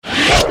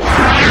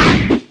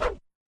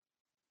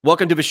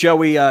Welcome to the show.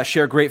 We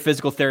share great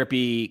physical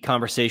therapy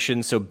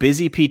conversations so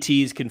busy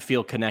PTs can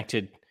feel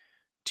connected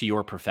to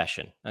your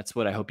profession. That's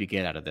what I hope you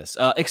get out of this.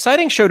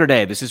 Exciting show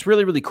today. This is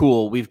really, really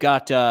cool. We've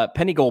got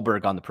Penny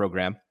Goldberg on the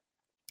program.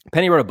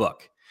 Penny wrote a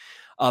book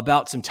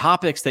about some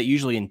topics that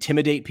usually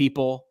intimidate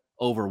people,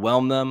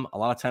 overwhelm them. A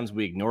lot of times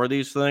we ignore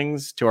these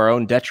things to our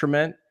own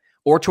detriment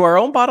or to our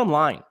own bottom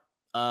line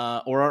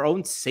or our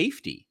own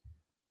safety.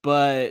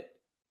 But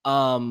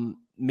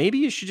maybe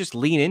you should just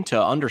lean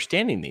into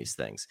understanding these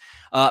things.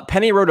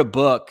 Penny wrote a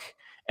book,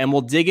 and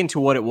we'll dig into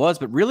what it was,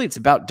 but really it's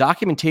about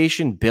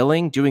documentation,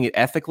 billing, doing it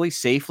ethically,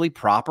 safely,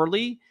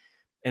 properly.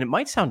 And it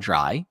might sound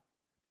dry,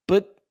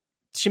 but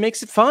she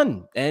makes it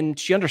fun, and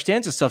she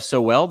understands this stuff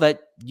so well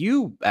that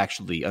you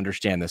actually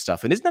understand this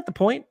stuff. And isn't that the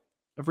point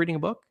of reading a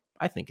book?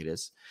 I think it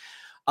is.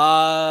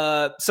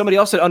 Somebody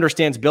else that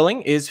understands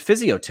billing is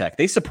Physiotech.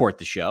 They support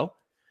the show.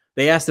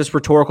 They asked this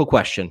rhetorical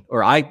question,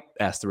 or I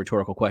asked the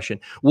rhetorical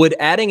question. Would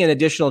adding an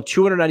additional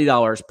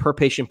 $290 per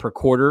patient per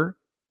quarter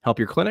help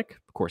your clinic?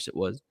 Of course it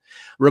was.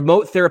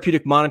 Remote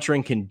therapeutic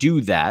monitoring can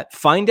do that.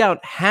 Find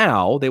out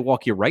how. They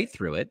walk you right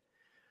through it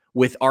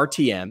with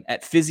RTM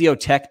at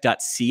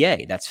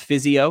physiotech.ca. That's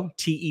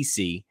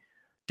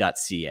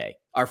physiotech.ca.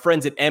 Our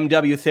friends at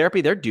MW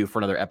Therapy, they're due for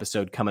another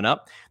episode coming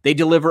up. They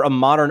deliver a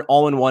modern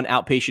all-in-one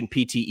outpatient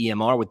PT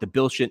EMR with the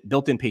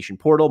built-in patient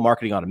portal,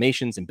 marketing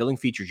automations, and billing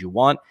features you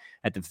want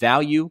at the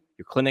value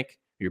your clinic,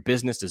 your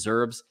business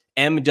deserves.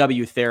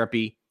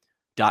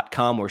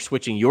 MWtherapy.com, where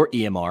switching your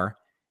EMR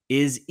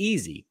is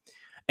easy.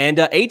 And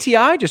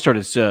ATI just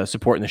started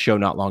supporting the show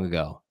not long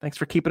ago. Thanks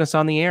for keeping us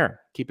on the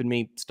air, keeping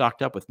me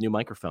stocked up with new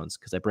microphones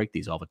because I break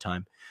these all the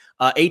time.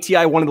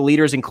 ATI, one of the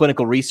leaders in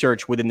clinical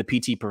research within the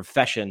PT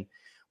profession,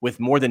 with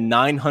more than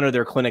 900 of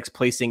their clinics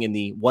placing in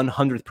the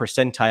 100th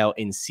percentile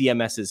in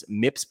CMS's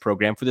MIPS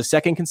program for the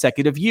second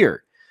consecutive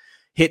year.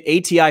 Hit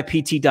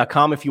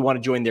ATIPT.com if you want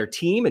to join their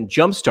team and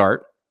jumpstart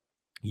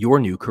your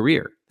new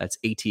career. That's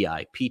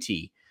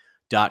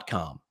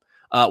ATIPT.com.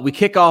 We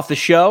kick off the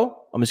show.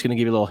 I'm just going to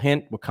give you a little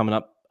hint. We're coming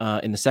up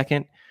in a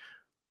second.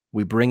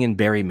 We bring in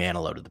Barry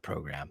Manilow to the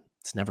program.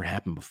 It's never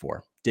happened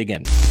before. Dig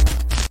in.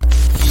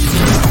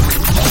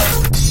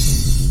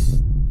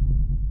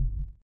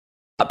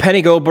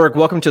 Penny Goldberg,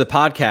 welcome to the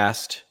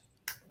podcast.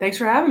 Thanks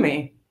for having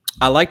me.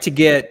 I like to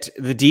get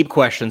the deep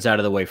questions out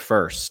of the way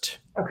first.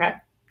 Okay.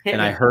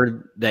 I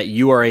heard that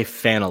you are a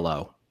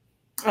Fanalo.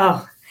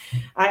 Oh,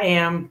 I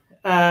am.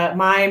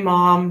 My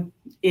mom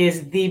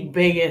is the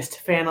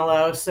biggest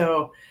Fanalo.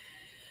 So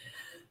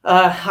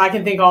I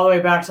can think all the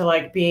way back to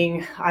like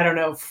being,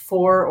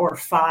 4 or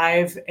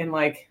 5 and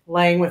like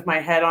laying with my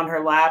head on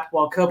her lap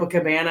while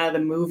Copacabana, the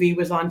movie,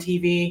 was on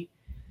TV.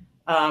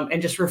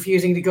 And just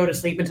refusing to go to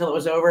sleep until it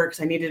was over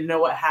because I needed to know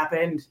what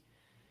happened.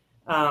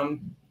 And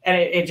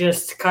it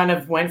just kind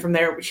of went from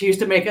there. She used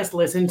to make us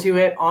listen to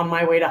it on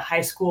my way to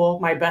high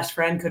school. My best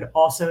friend could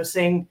also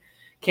sing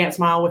Can't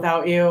Smile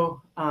Without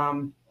You.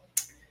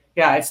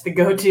 It's the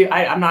go-to.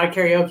 I'm not a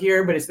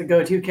karaokeer, but it's the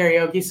go-to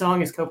karaoke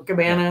song is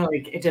Copacabana. Yeah.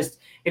 Like it just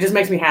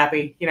makes me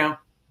happy, you know?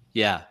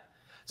 Yeah.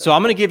 So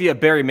I'm going to give you a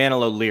Barry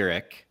Manilow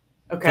lyric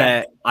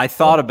that I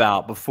thought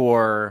about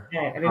before.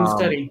 Yeah, I didn't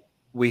study.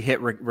 We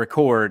hit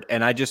record,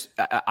 and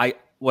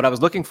what I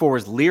was looking for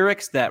was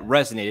lyrics that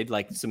resonated,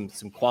 like some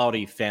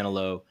quality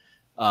Fanalo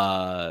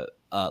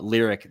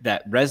lyric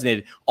that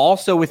resonated,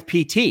 also with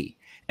PT.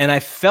 And I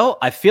feel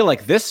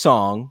like this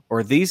song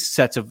or these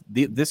sets of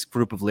this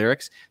group of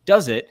lyrics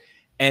does it,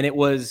 and it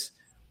was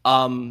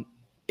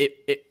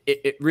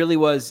it really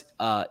was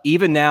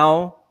even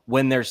now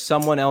when there's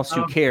someone else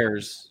who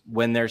cares,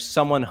 when there's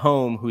someone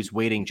home who's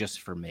waiting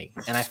just for me,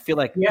 and I feel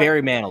like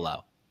Barry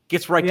Manilow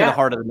gets right to the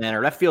heart of the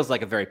matter. That feels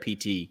like a very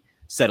PT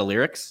set of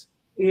lyrics.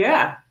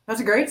 Yeah, that's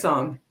a great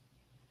song.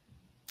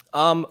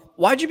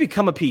 Why'd you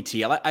become a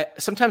PT?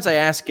 Sometimes I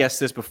ask guests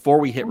this before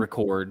we hit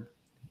record,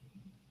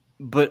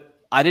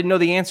 but I didn't know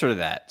the answer to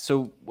that.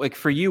 So, like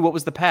for you, what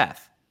was the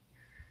path?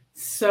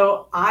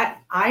 So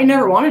I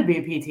never wanted to be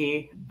a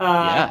PT.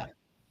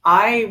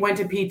 I went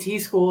to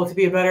PT school to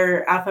be a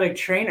better athletic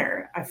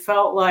trainer. I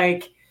felt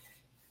like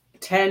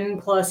 10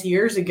 plus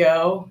years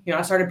ago, I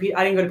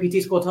didn't go to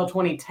PT school until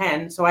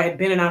 2010. So I had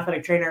been an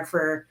athletic trainer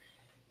for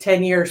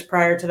 10 years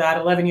prior to that,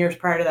 11 years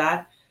prior to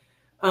that.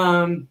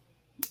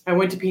 I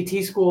went to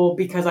PT school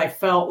because I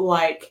felt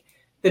like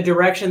the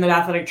direction that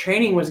athletic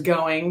training was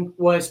going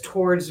was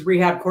towards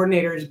rehab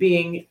coordinators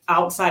being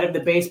outside of the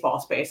baseball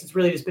space. It's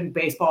really just been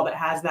baseball that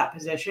has that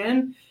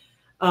position.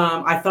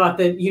 I thought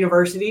that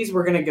universities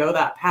were going to go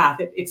that path.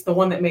 It's the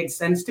one that made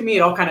sense to me. It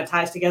all kind of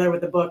ties together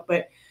with the book,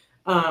 but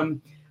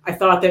I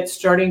thought that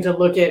starting to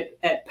look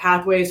at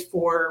pathways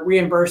for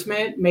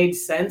reimbursement made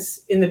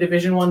sense in the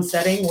Division I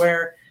setting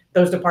where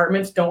those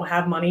departments don't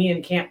have money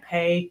and can't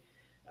pay,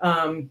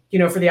 for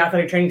the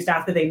athletic training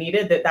staff that they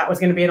needed, that was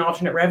going to be an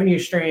alternate revenue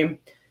stream.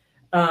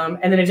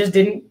 And then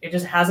it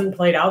just hasn't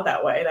played out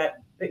that way.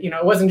 That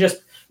it wasn't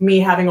just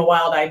me having a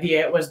wild idea.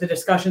 It was the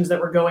discussions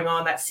that were going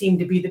on that seemed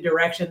to be the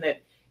direction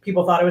that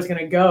people thought it was going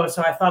to go.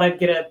 So I thought I'd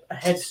get a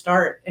head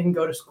start and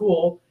go to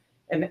school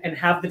and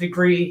have the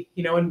degree,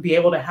 and be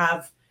able to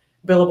have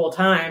billable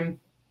time.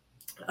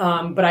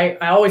 But I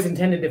always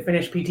intended to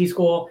finish PT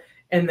school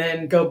and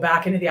then go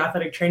back into the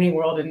athletic training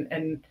world,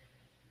 and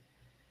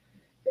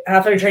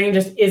athletic training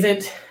just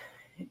isn't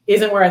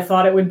where I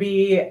thought it would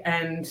be.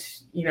 And,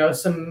 you know,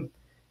 some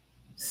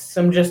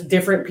just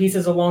different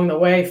pieces along the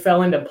way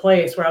fell into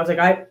place where I was like,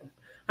 I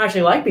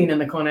actually like being in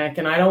the clinic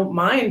and I don't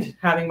mind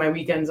having my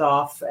weekends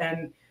off.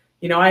 And,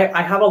 you know,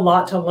 I have a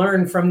lot to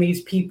learn from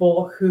these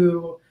people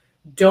who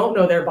don't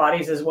know their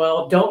bodies as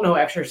well, don't know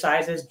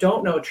exercises,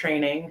 don't know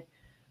training.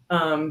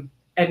 And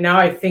now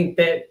I think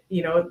that,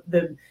 you know,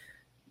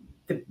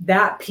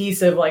 that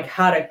piece of like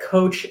how to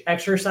coach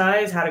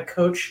exercise, how to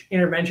coach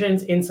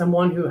interventions in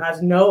someone who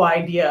has no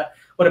idea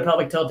what a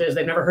pelvic tilt is.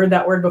 They've never heard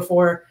that word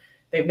before.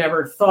 They've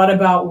never thought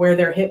about where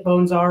their hip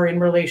bones are in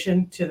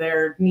relation to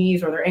their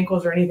knees or their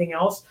ankles or anything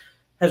else,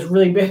 has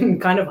really been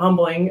kind of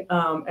humbling.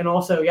 And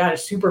also, yeah,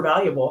 it's super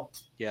valuable.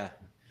 Yeah.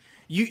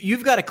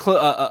 You've got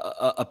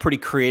a pretty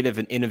creative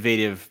and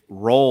innovative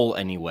role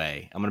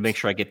anyway. I'm going to make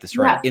sure I get this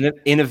right. Yeah.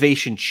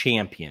 Innovation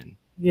champion.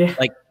 Yeah.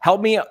 Like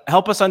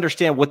help us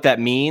understand what that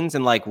means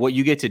and like what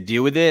you get to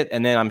do with it.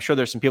 And then I'm sure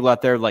there's some people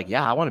out there like,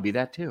 yeah, I want to be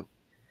that too.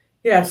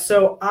 Yeah.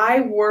 So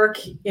I work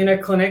in a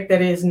clinic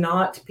that is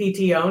not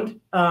PT owned.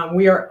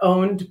 We are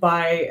owned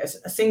by a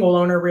single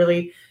owner,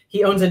 really.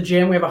 He owns a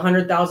gym. We have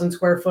 100,000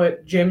 square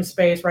foot gym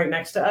space right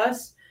next to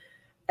us.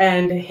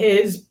 And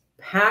his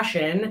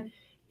passion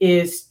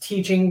is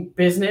teaching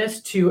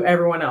business to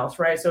everyone else,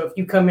 right? So if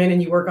you come in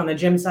and you work on the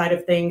gym side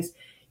of things,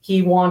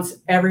 he wants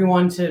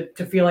everyone to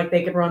feel like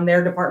they can run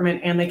their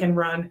department and they can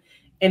run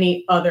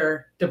any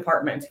other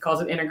department. He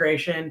calls it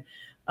integration.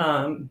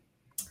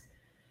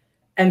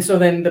 And so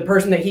then the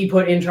person that he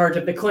put in charge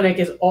of the clinic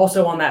is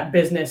also on that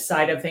business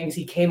side of things.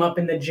 He came up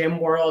in the gym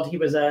world. He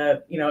was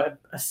a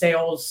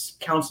sales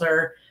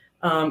counselor.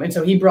 And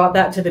so he brought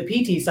that to the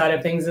PT side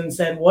of things and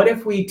said, what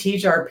if we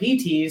teach our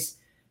PTs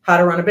how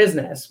to run a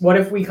business? What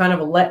if we kind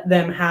of let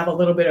them have a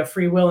little bit of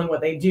free will in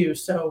what they do?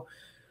 So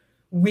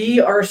we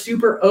are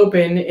super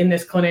open in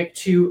this clinic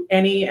to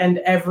any and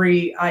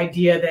every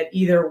idea that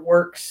either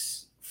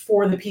works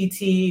for the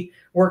PT,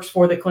 works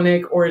for the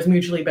clinic, or is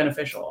mutually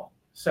beneficial.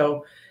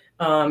 So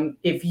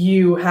if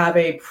you have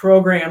a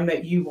program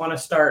that you want to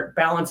start,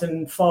 balance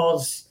and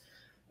falls,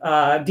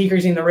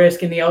 decreasing the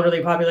risk in the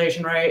elderly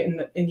population, right?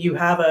 And you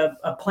have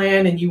a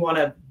plan and you want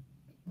to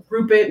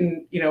group it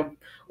and, you know,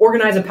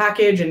 organize a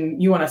package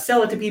and you want to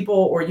sell it to people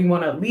or you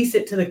want to lease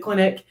it to the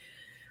clinic,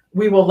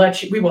 we will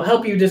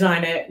help you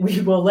design it.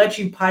 We will let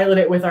you pilot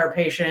it with our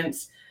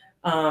patients.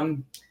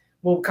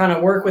 We'll kind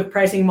of work with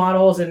pricing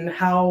models and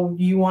how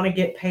you want to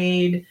get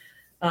paid.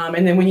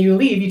 And then when you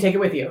leave, you take it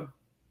with you.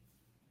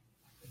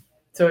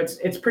 So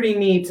it's pretty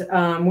neat.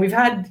 We've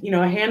had, you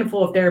know, a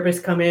handful of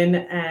therapists come in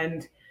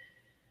and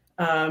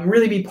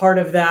really be part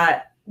of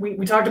that.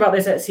 We talked about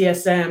this at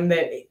CSM,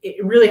 that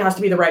it really has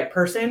to be the right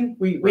person.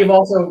 We've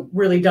also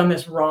really done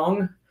this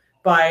wrong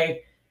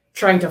by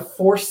trying to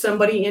force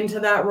somebody into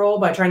that role,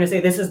 by trying to say,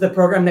 this is the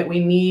program that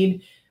we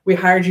need. We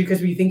hired you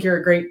because we think you're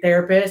a great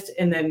therapist.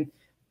 And then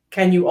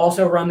can you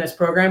also run this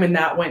program? And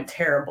that went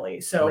terribly.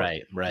 So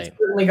right. It's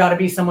certainly got to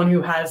be someone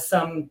who has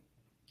some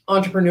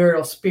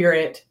entrepreneurial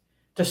spirit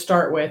to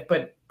start with.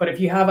 But if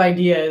you have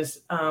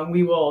ideas,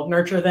 we will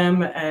nurture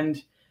them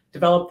and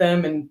develop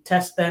them and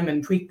test them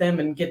and tweak them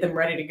and get them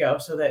ready to go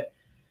so that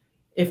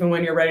if and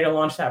when you're ready to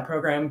launch that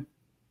program,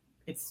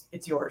 it's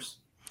yours.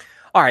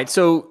 All right.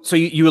 So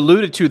you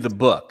alluded to the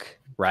book,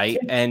 right?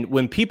 And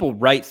when people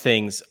write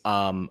things,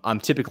 I'm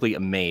typically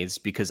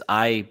amazed because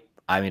I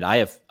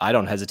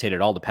don't hesitate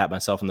at all to pat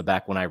myself on the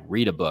back when I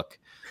read a book.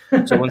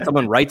 So when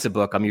someone writes a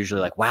book, I'm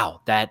usually like,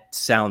 wow, that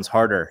sounds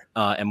harder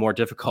and more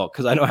difficult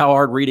because I know how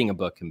hard reading a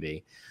book can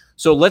be.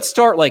 So let's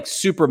start like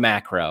super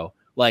macro.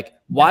 Like,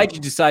 why did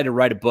you decide to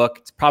write a book?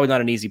 It's probably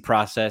not an easy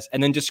process.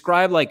 And then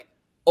describe like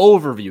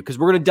overview, because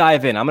we're going to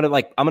dive in. I'm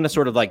going to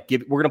sort of like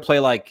we're going to play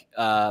like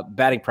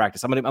batting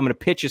practice. I'm going to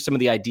pitch you some of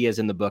the ideas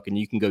in the book and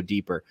you can go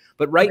deeper.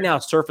 But right now,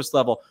 surface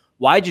level,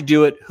 why'd you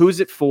do it? Who's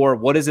it for?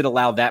 What does it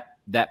allow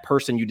that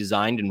person you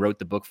designed and wrote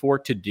the book for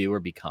to do or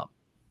become?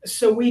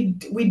 So we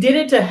did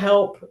it to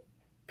help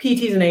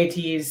PTs and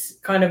ATs.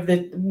 Kind of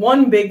the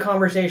one big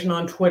conversation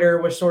on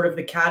Twitter was sort of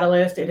the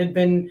catalyst. It had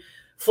been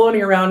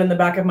floating around in the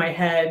back of my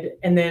head.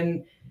 And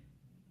then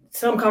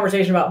some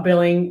conversation about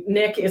billing.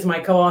 Nick is my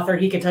co-author.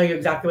 He can tell you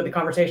exactly what the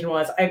conversation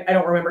was. I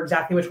don't remember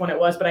exactly which one it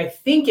was, but I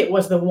think it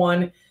was the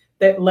one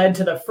that led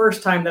to the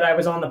first time that I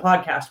was on the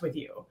podcast with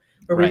you,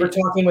 where we were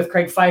talking with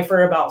Craig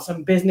Pfeiffer about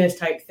some business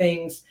type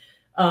things.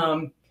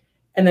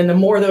 And then the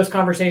more those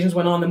conversations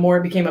went on, the more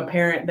it became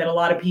apparent that a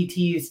lot of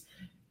PTs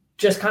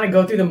just kind of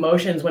go through the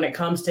motions when it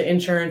comes to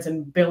insurance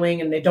and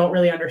billing, and they don't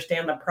really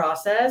understand the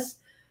process.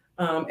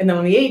 And then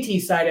on the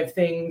AT side of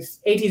things,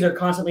 ATs are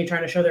constantly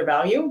trying to show their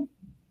value,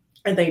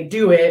 and they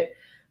do it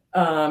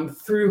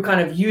through kind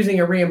of using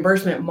a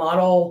reimbursement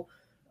model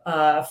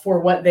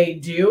for what they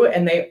do.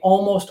 And they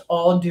almost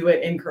all do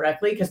it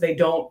incorrectly because they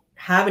don't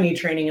have any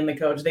training in the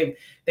codes. They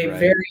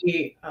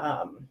very,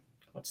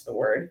 what's the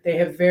word? They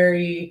have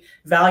very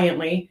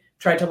valiantly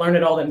tried to learn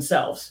it all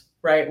themselves.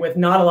 right? With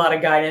not a lot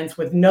of guidance,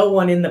 with no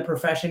one in the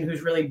profession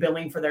who's really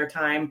billing for their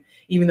time,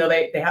 even though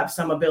they have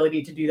some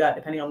ability to do that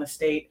depending on the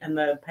state and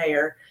the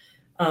payer.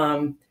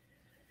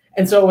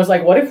 And so it was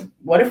like,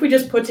 what if we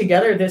just put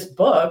together this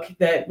book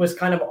that was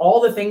kind of all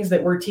the things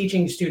that we're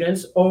teaching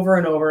students over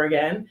and over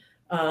again,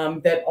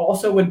 that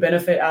also would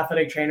benefit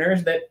athletic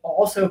trainers, that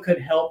also could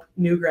help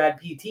new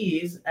grad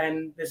PTs.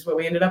 And this is what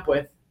we ended up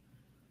with.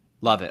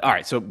 Love it. All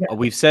right. So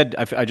we've said,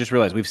 I just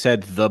realized we've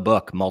said the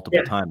book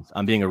multiple times.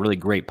 I'm being a really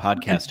great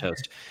podcast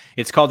host.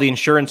 It's called The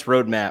Insurance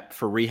Roadmap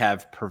for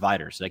Rehab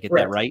Providers. Did I get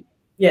that right?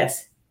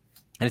 Yes.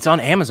 And it's on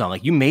Amazon.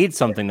 Like, you made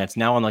something that's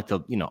now on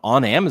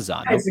on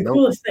Amazon. It's the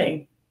coolest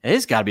thing. It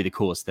has got to be the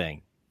coolest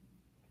thing.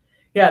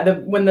 Yeah.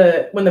 When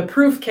the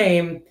proof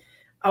came,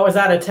 I was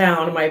out of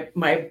town.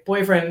 My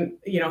boyfriend,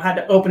 had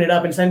to open it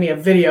up and send me a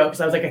video because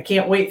I was like, I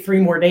can't wait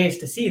 3 more days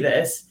to see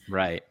this.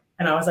 Right.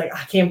 And I was like,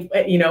 I can't,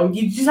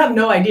 you just have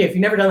no idea. If you've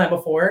never done that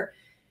before,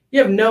 you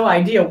have no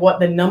idea what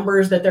the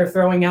numbers that they're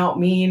throwing out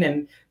mean,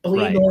 and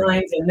bleed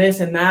lines and this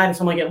and that. And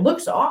so I'm like, it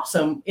looks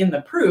awesome in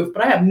the proof,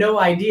 but I have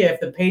no idea if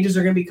the pages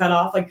are going to be cut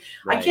off. Like,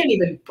 I can't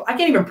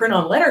even print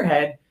on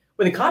letterhead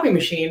with a copy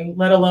machine,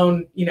 let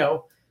alone,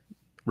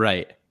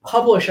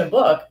 publish a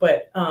book.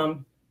 But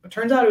it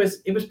turns out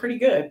it was pretty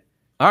good.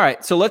 All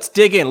right. So let's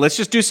dig in. Let's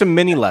just do some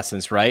mini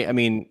lessons, right? I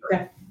mean,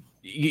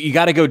 you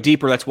got to go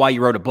deeper. That's why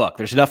you wrote a book.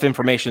 There's enough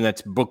information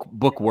that's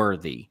book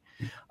worthy.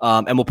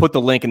 And we'll put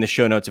the link in the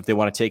show notes if they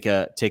want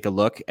to take a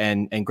look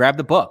and grab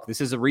the book. This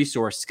is a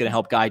resource. It's going to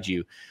help guide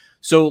you.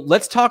 So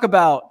let's talk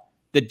about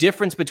the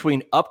difference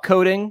between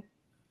upcoding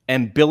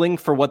and billing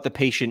for what the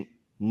patient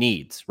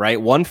needs, right?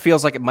 One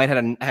feels like it might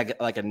have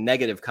like a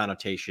negative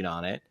connotation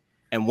on it,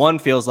 and one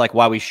feels like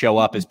why we show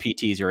up as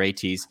PTs or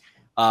ATs.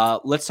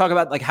 Let's talk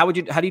about, like, how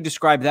do you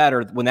describe that,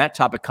 or when that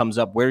topic comes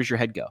up, where does your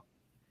head go?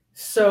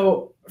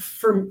 So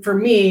for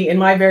me, in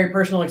my very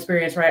personal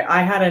experience, right,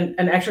 I had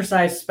an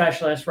exercise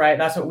specialist, right?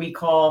 That's what we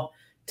call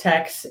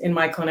techs in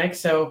my clinic.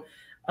 So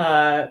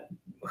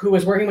who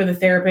was working with a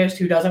therapist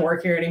who doesn't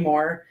work here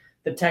anymore.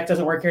 The tech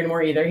doesn't work here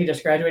anymore either. He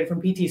just graduated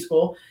from PT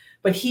school.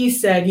 But he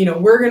said,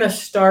 we're going to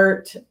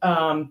start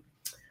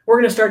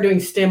doing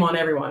STIM on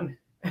everyone.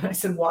 And I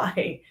said,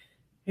 why?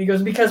 He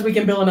goes, because we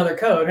can bill another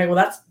code. Right?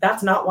 Well,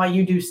 that's not why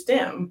you do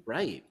STIM.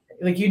 Right.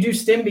 Like, you do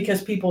STIM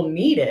because people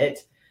need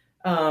it.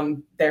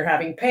 They're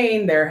having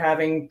pain, they're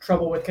having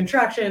trouble with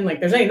contraction. Like,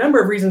 there's any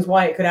number of reasons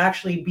why it could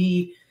actually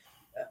be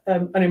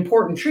an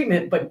important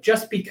treatment, but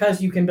just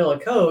because you can bill a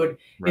code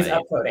is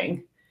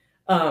upcoding.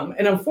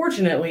 And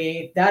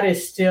unfortunately, that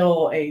is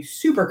still a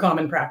super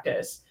common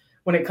practice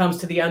when it comes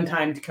to the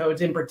untimed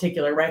codes in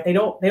particular, right? They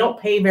don't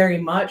pay very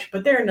much,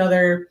 but they're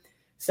another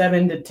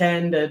 $7 to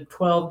 $10 to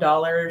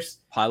 $12.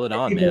 Pile it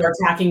on, people are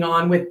tacking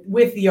on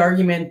with the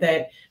argument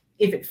that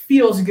if it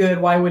feels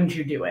good, why wouldn't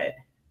you do it?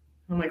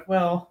 I'm like,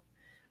 well,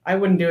 I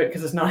wouldn't do it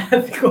because it's not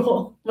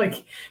ethical.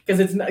 Like,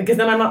 because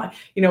then I'm not,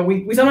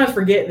 we sometimes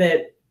forget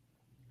that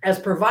as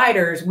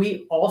providers,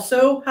 we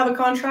also have a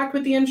contract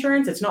with the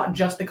insurance. It's not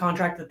just the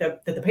contract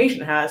that the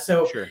patient has.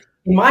 So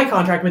in my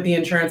contract with the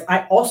insurance,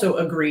 I also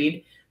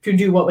agreed to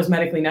do what was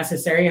medically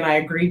necessary. And I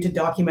agreed to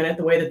document it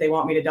the way that they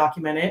want me to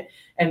document it.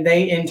 And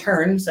they in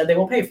turn said they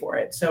will pay for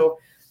it. So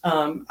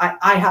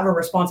I have a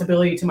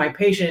responsibility to my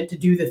patient to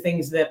do the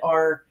things that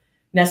are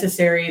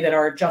necessary, that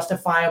are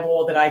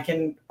justifiable, that I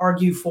can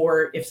argue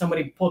for if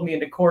somebody pulled me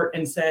into court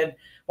and said,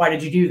 why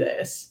did you do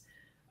this?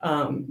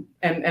 And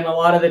a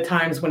lot of the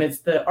times when it's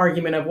the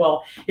argument of,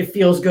 well, it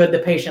feels good, the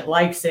patient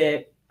likes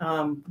it.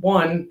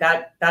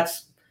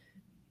 That's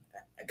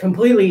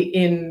completely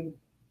in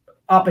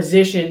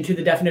opposition to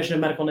the definition of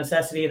medical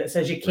necessity that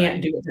says you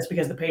can't do it just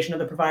because the patient or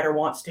the provider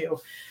wants to.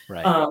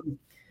 Right.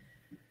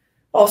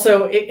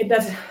 Also,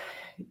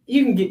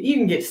 you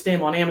can get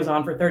STIM on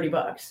Amazon for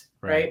 $30,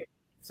 right?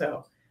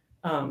 So,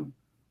 Well,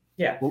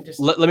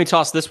 let me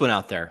toss this one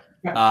out there.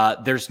 Yeah.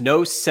 There's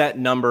no set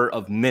number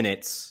of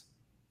minutes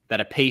that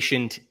a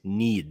patient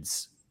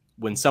needs.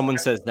 When someone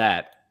says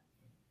that,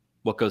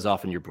 what goes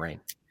off in your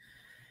brain?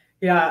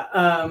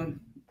 Yeah.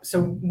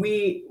 So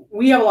we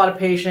have a lot of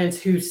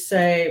patients who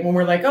say, when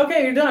we're like,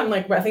 okay, you're done.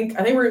 Like, I think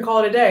we're gonna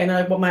call it a day. And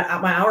they're like, well,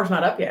 my hour's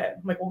not up yet.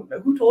 I'm like, well,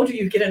 who told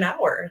you get an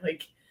hour?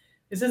 Like,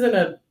 this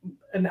isn't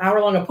an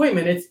hour-long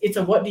appointment. It's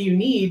a what do you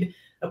need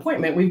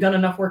appointment. We've done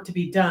enough work to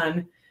be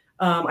done.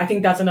 I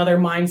think that's another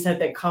mindset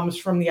that comes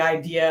from the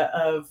idea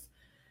of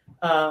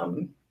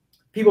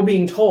people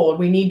being told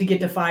we need to get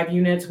to 5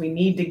 units, we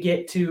need to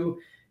get to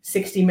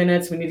 60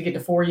 minutes, we need to get to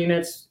 4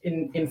 units.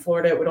 In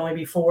Florida, it would only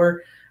be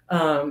 4.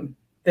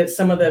 That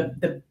some of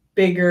the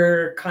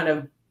bigger kind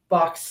of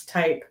box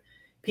type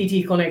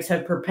PT clinics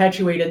have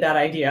perpetuated that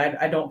idea.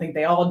 I don't think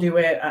they all do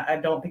it. I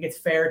don't think it's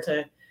fair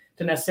to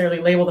necessarily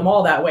label them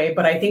all that way,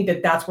 but I think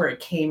that that's where it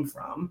came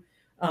from.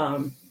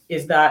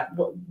 Is that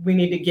we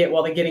need to get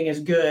while the getting is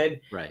good.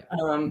 Right.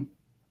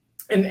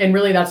 And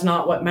really that's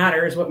not what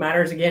matters. What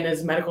matters, again,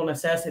 is medical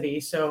necessity.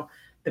 So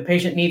the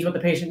patient needs what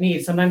the patient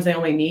needs. Sometimes they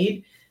only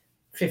need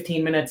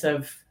 15 minutes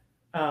of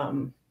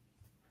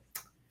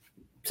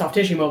soft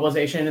tissue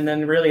mobilization, and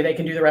then really they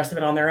can do the rest of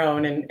it on their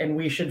own. And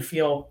we should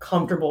feel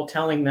comfortable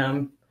telling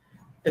them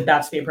that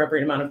that's the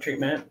appropriate amount of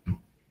treatment.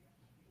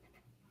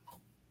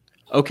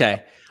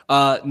 Okay.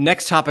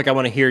 Next topic I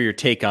want to hear your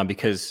take on,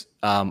 because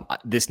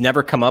this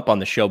never come up on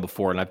the show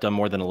before, and I've done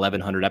more than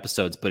 1,100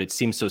 episodes, but it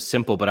seems so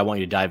simple, but I want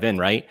you to dive in,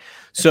 right?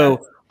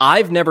 So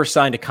I've never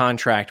signed a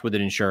contract with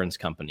an insurance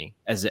company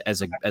as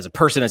a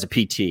person, as a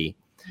PT.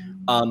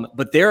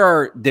 But there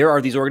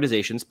are these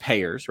organizations,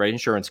 payers, right?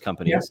 Insurance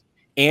companies,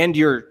 and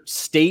your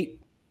state,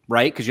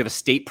 right? Because you have a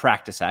state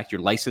practice act.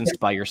 You're licensed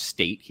by your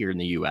state here in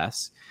the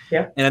US.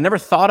 Yeah. And I never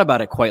thought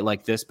about it quite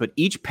like this, but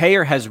each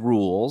payer has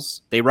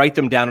rules. They write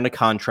them down in a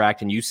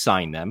contract and you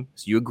sign them.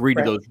 So you agree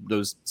to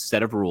those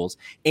set of rules.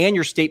 And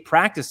your state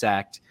practice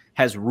act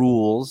has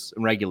rules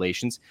and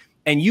regulations.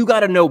 And you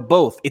got to know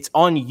both. It's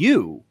on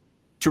you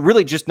to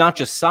really not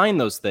just sign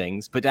those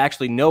things, but to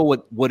actually know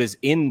what is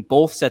in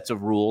both sets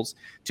of rules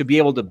to be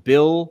able to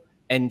bill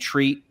and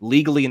treat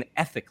legally and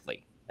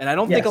ethically. And I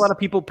don't think a lot of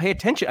people pay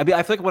attention. I mean,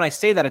 I feel like when I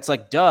say that, it's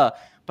like, duh,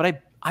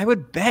 but I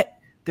would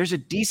bet there's a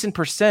decent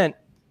percent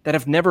that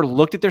have never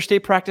looked at their state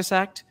practice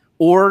act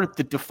or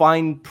the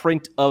defined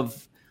print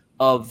of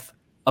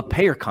a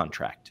payer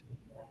contract.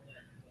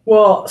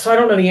 Well, so I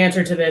don't know the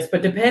answer to this,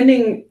 but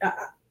depending,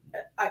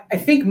 I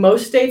think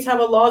most states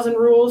have a laws and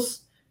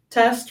rules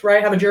test,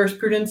 right? Have a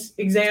jurisprudence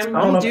exam.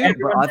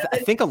 I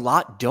think a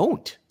lot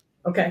don't.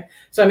 Okay.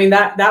 So, I mean,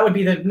 that would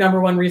be the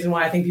number one reason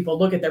why I think people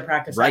look at their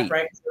practice act,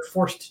 right? They're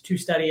forced to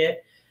study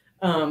it.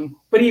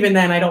 But even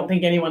then, I don't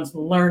think anyone's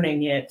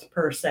learning it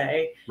per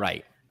se.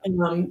 Right.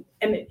 On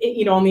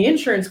the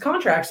insurance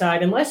contract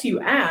side, unless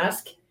you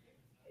ask,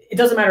 it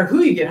doesn't matter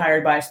who you get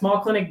hired by, small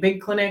clinic, big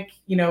clinic,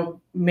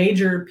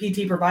 major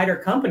PT provider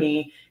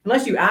company,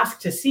 unless you ask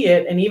to see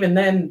it. And even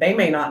then they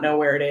may not know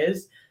where it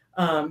is.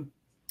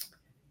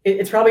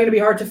 It's probably going to be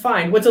hard to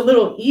find. What's a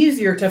little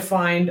easier to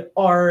find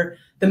are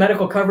the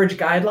medical coverage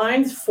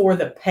guidelines for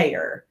the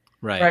payer.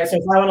 Right. So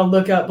if I want to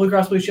look up Blue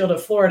Cross Blue Shield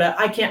of Florida,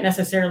 I can't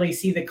necessarily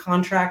see the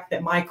contract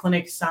that my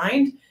clinic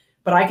signed,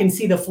 but I can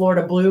see the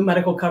Florida Blue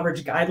medical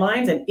coverage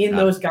guidelines. And in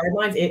those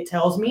guidelines, it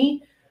tells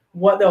me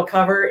what they'll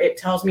cover. It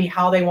tells me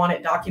how they want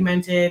it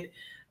documented.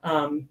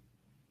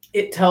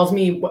 It tells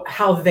me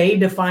how they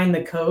define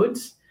the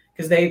codes,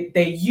 because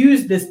they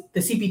use the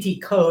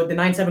CPT code, the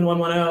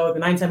 97110, the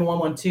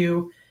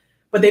 97112,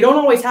 but they don't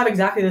always have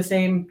exactly the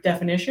same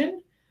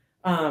definition.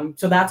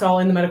 So that's all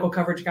in the medical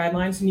coverage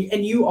guidelines.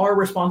 And you are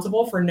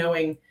responsible for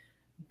knowing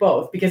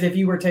both, because if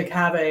you were to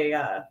have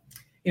a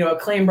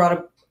claim brought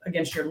up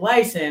against your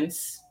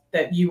license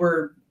that you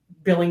were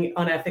billing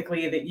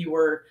unethically, that you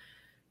were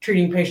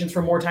treating patients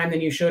for more time than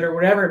you should, or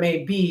whatever it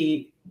may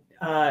be,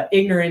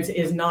 ignorance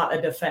is not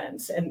a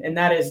defense. And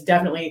that is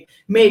definitely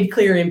made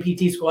clear in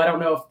PT school. I don't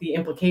know if the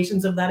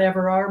implications of that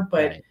ever are,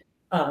 but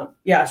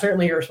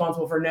certainly you're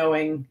responsible for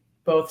knowing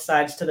both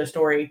sides to the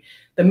story.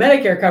 The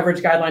Medicare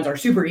coverage guidelines are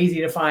super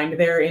easy to find.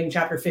 They're in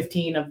chapter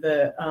 15 of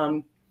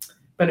the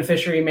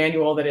beneficiary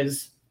manual that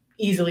is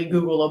easily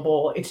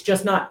Googleable. It's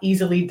just not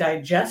easily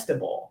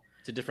digestible.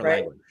 It's a different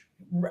language.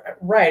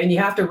 Right. And you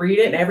have to read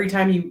it. And every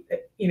time you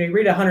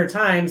read 100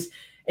 times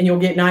and you'll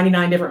get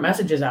 99 different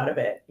messages out of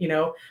it.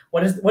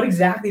 What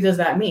exactly does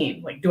that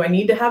mean? Like, do I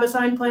need to have a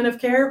signed plan of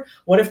care?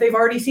 What if they've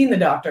already seen the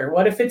doctor?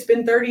 What if it's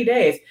been 30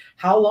 days?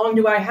 How long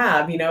do I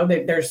have?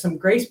 There's some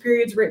grace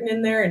periods written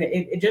in there, and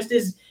it just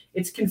is,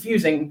 it's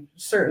confusing,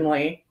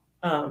 certainly.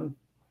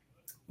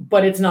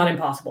 But it's not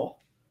impossible.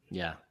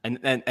 Yeah.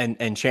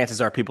 And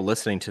chances are people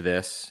listening to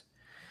this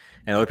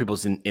and other people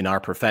in our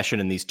profession,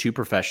 in these two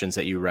professions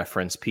that you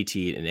reference,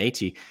 PT and AT,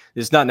 this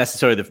is not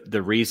necessarily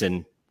the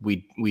reason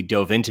we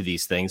dove into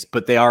these things,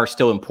 but they are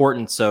still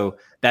important. So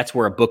that's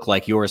where a book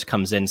like yours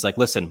comes in. It's like,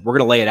 listen, we're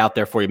going to lay it out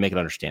there for you, make it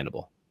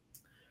understandable.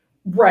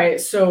 Right.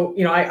 So,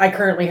 I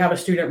currently have a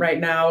student right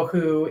now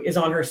who is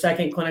on her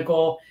second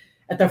clinical.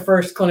 At the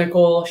first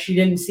clinical, she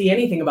didn't see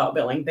anything about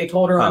billing. They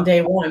told her on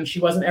day one, she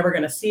wasn't ever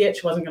going to see it.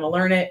 She wasn't going to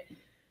learn it.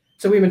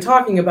 So we've been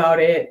talking about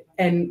it.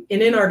 And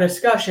in our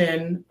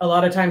discussion, a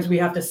lot of times we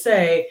have to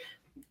say,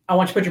 I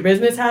want you to put your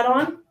business hat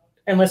on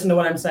and listen to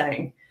what I'm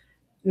saying.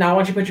 Now I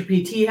want you to put your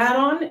PT hat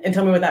on and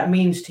tell me what that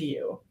means to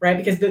you, right?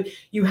 Because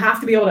you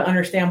have to be able to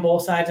understand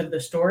both sides of the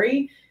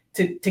story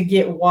to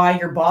get why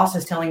your boss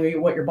is telling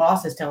you what your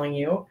boss is telling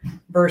you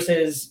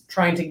versus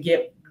trying to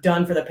get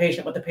done for the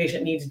patient what the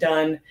patient needs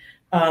done.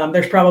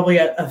 There's probably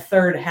a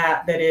third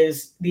hat that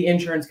is the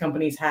insurance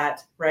company's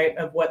hat, right?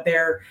 Of what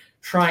they're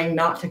trying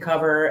not to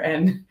cover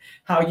and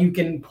how you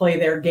can play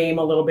their game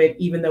a little bit,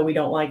 even though we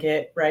don't like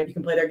it, right? You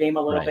can play their game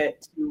a little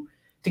bit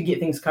to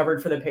get things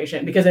covered for the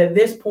patient. Because at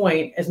this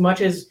point, as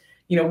much as,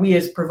 we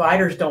as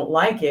providers don't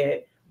like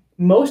it,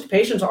 most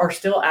patients are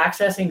still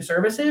accessing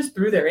services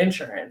through their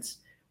insurance.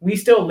 We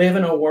still live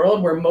in a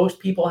world where most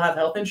people have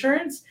health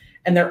insurance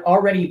and they're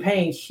already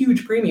paying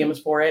huge premiums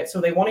for it. So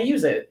they want to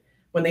use it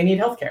when they need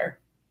healthcare.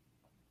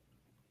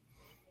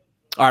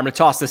 All right, I'm going to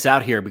toss this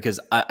out here because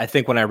I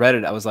think when I read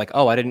it, I was like,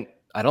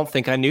 I don't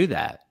think I knew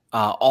that.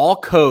 All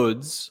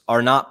codes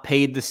are not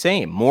paid the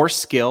same. More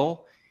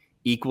skill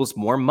equals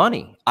more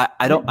money.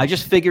 I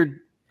just figured,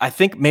 I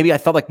think maybe I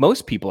felt like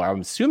most people are,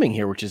 I'm assuming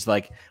here, which is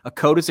like a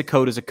code is a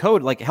code is a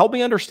code. Like, help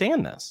me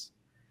understand this.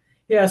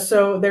 Yeah,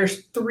 so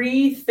there's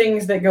 3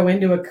 things that go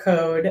into a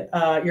code: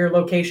 your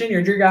location,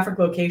 your geographic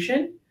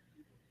location,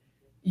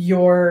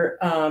 your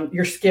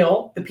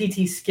skill, the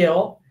PT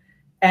skill,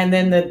 and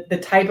then the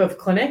type of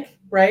clinic,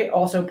 right,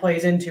 also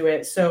plays into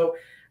it. So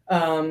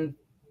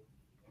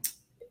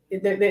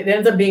it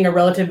ends up being a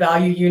relative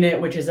value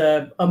unit, which is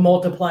a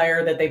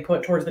multiplier that they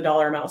put towards the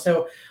dollar amount.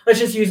 So let's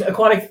just use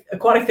aquatic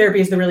therapy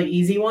is the really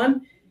easy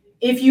one.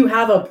 If you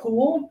have a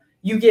pool,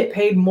 you get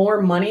paid more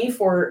money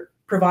for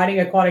providing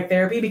aquatic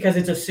therapy because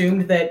it's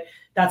assumed that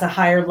that's a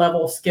higher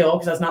level skill,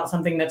 because that's not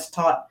something that's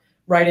taught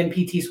right in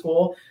PT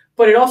school.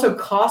 But it also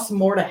costs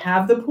more to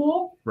have the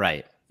pool.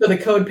 Right. So the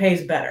code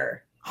pays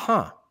better.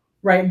 Huh.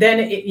 Right. Then,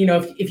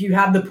 if you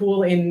have the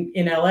pool in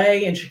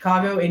LA, in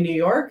Chicago, in New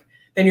York,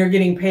 then you're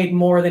getting paid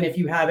more than if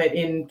you have it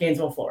in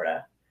Gainesville,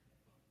 Florida.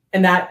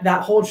 And that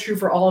holds true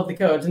for all of the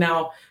codes.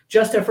 Now,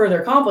 just to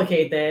further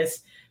complicate this,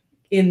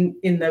 in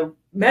the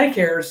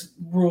Medicare's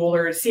rule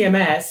or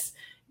CMS,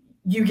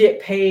 you get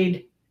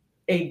paid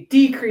a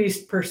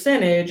decreased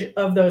percentage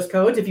of those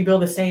codes if you bill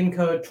the same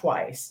code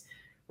twice,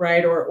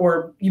 right?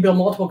 Or you bill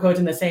multiple codes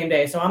in the same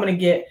day. So I'm going to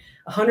get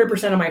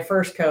 100% of my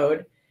first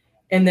code.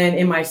 And then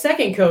in my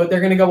second code, they're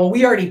going to go, well,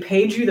 we already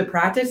paid you the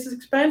practice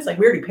expense. Like,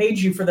 we already paid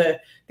you for the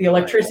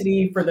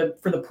electricity, for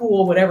the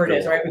pool, whatever it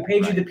is, right? We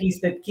paid you the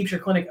piece that keeps your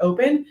clinic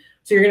open.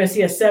 So you're going to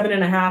see a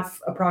 7.5%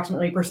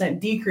 approximately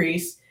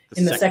decrease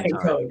in the second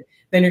code.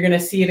 Then you're going to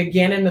see it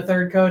again in the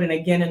third code and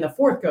again in the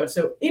fourth code.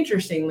 So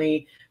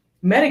interestingly,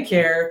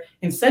 Medicare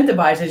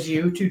incentivizes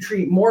you to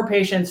treat more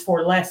patients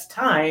for less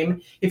time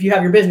if you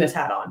have your business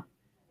hat on,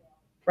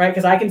 right?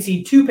 Because I can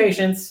see 2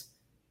 patients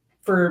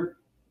for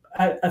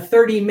a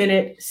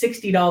 30-minute,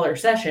 $60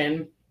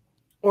 session,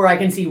 or I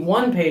can see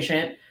 1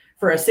 patient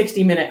for a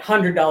 60-minute,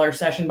 $100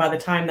 session by the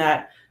time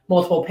that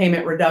multiple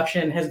payment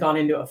reduction has gone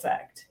into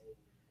effect.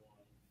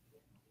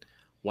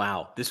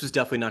 Wow. This was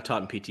definitely not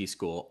taught in PT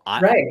school.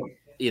 Right.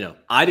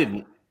 I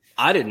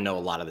didn't know a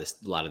lot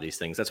of these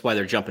things. That's why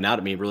they're jumping out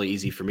at me. Really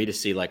easy for me to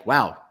see, like,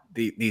 wow,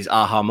 these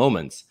aha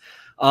moments.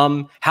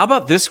 How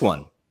about this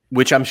one,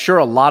 which I'm sure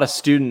a lot of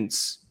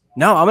students,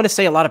 no, I'm going to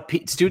say a lot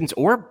of students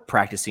or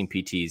practicing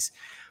PTs,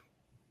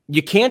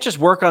 you can't just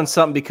work on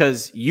something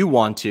because you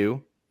want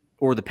to,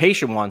 or the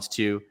patient wants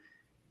to.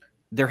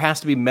 There has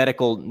to be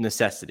medical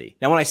necessity.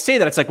 Now, when I say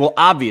that, it's like, well,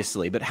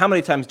 obviously, but how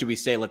many times do we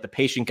say, let the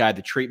patient guide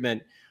the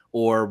treatment,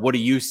 or what do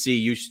you see?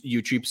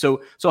 You treat.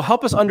 So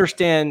help us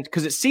understand,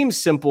 because it seems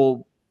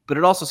simple, but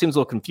it also seems a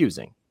little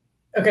confusing.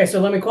 Okay, so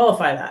let me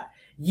qualify that.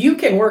 You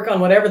can work on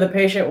whatever the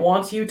patient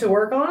wants you to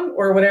work on,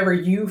 or whatever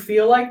you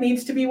feel like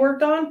needs to be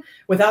worked on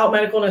without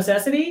medical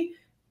necessity,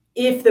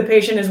 if the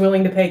patient is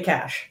willing to pay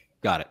cash.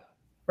 Got it.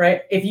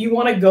 Right? If you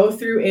want to go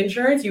through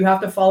insurance, you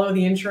have to follow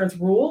the insurance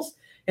rules.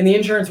 And the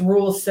insurance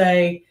rules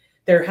say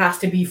there has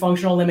to be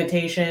functional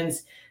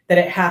limitations, that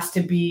it has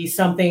to be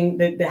something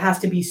that has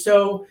to be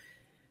so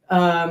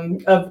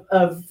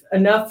of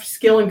enough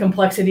skill and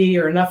complexity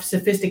or enough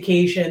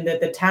sophistication that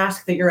the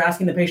task that you're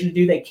asking the patient to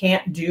do, they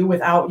can't do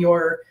without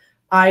your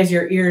eyes,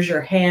 your ears,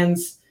 your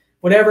hands,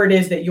 whatever it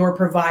is that you're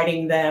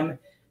providing them,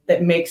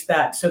 that makes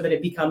that so that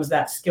it becomes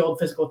that skilled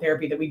physical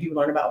therapy that we do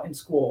learn about in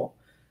school.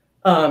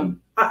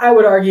 I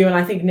would argue, and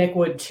I think Nick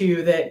would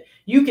too, that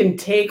you can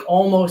take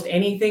almost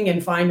anything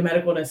and find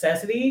medical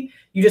necessity.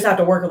 You just have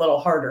to work a little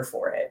harder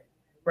for it,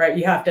 right?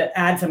 You have to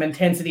add some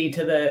intensity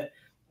to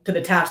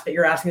the task that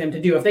you're asking them to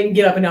do. If they can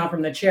get up and down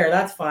from the chair,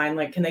 that's fine.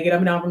 Like, can they get up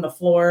and down from the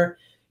floor?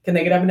 Can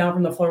they get up and down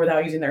from the floor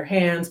without using their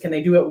hands? Can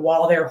they do it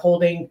while they're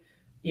holding,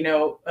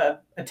 a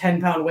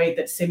 10-pound weight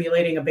that's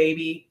simulating a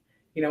baby?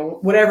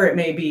 Whatever it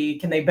may be.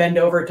 Can they bend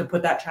over to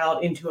put that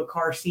child into a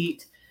car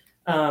seat?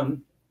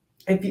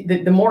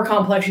 The more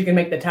complex you can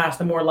make the task,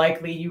 the more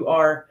likely you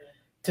are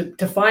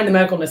to find the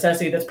medical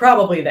necessity that's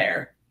probably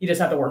there. You just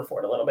have to work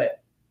for it a little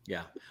bit.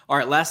 Yeah. All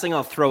right. Last thing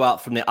I'll throw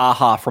out from the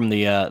aha from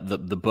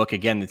the book.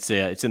 Again, it's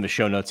in the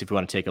show notes if you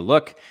want to take a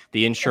look.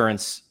 The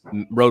insurance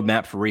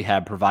roadmap for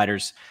rehab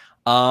providers.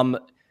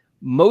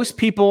 Most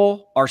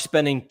people are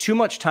spending too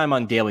much time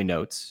on daily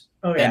notes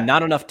and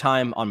not enough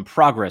time on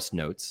progress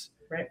notes.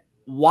 Right.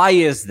 Why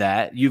is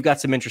that? You've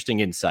got some interesting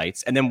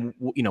insights. And then,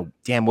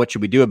 Dan, what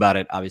should we do about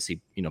it? Obviously,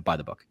 buy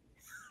the book.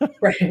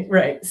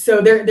 Right.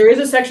 So there is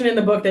a section in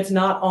the book that's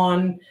not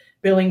on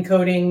billing,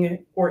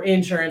 coding, or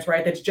insurance,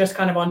 right? That's just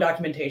kind of on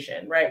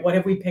documentation, right? What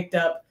have we picked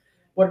up?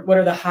 What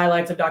are the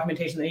highlights of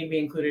documentation that need to be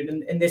included?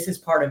 And this is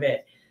part of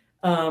it.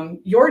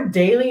 Your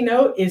daily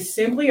note is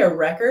simply a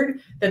record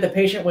that the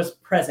patient was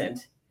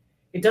present.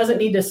 It doesn't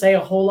need to say a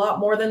whole lot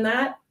more than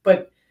that,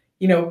 but,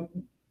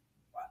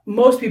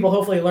 most people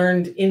hopefully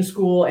learned in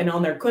school and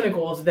on their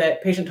clinicals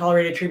that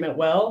patient-tolerated treatment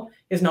well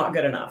is not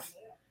good enough.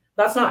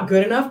 That's not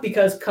good enough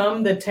because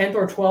come the 10th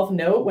or 12th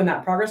note, when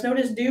that progress note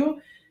is due,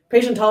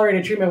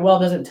 patient-tolerated treatment well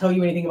doesn't tell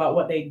you anything about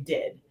what they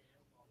did.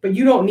 But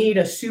you don't need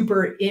a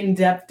super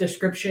in-depth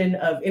description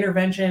of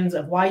interventions,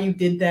 of why you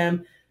did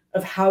them,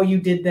 of how you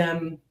did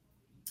them,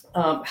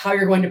 how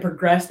you're going to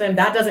progress them.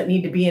 That doesn't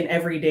need to be in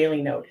every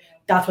daily note.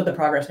 That's what the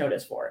progress note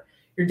is for.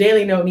 Your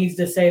daily note needs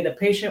to say the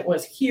patient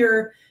was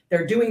here,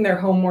 they're doing their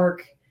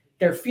homework,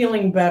 they're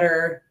feeling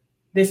better,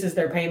 this is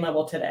their pain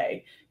level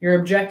today. Your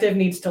objective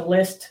needs to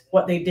list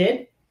what they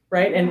did,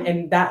 right?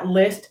 And that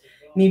list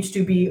needs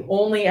to be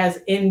only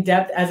as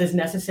in-depth as is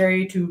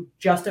necessary to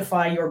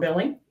justify your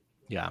billing.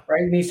 Yeah.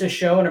 Right. It needs to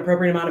show an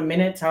appropriate amount of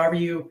minutes, however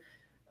you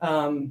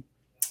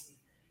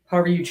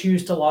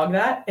choose to log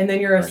that. And then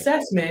your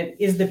assessment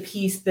is the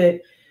piece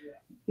that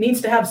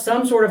needs to have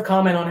some sort of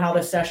comment on how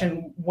the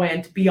session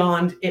went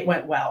beyond it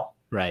went well.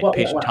 Right.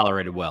 Patient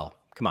tolerated well.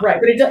 Come on. Right.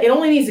 But it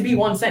only needs to be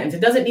one sentence. It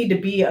doesn't need to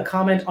be a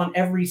comment on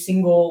every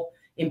single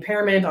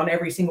impairment, on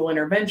every single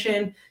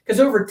intervention, because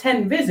over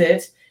 10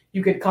 visits,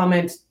 you could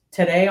comment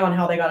today on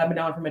how they got up and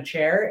down from a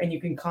chair, and you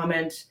can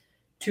comment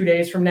 2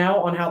 days from now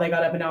on how they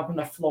got up and down from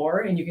the floor,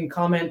 and you can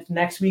comment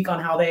next week on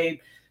how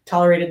they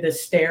tolerated the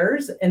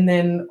stairs. And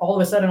then all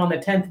of a sudden on the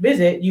 10th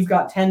visit, you've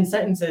got 10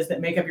 sentences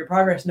that make up your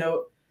progress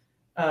note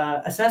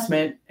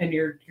assessment, and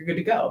you're good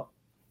to go.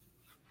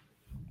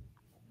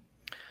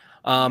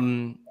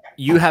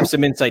 You have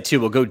some insight too.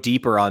 We'll go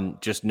deeper on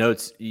just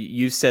notes.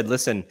 You said,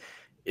 listen,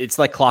 it's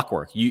like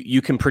clockwork.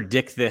 You can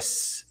predict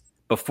this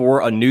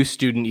before a new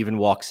student even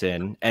walks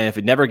in. And if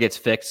it never gets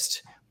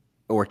fixed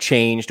or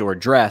changed or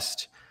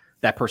addressed,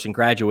 that person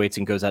graduates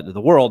and goes out into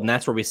the world. And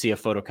that's where we see a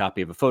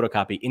photocopy of a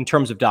photocopy in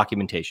terms of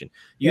documentation.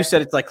 You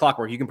said it's like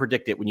clockwork. You can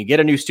predict it. When you get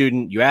a new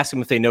student, you ask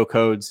them if they know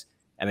codes,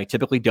 and they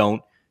typically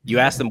don't. You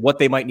ask them what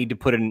they might need to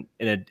put in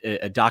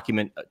a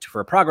document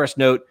for a progress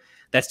note.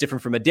 That's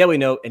different from a daily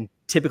note, and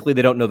typically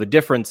they don't know the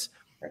difference.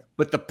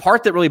 But the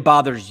part that really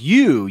bothers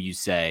you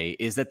say,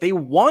 is that they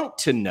want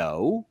to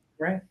know.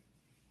 Right.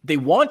 They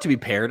want to be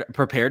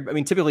prepared. I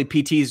mean, typically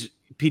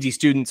PT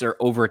students are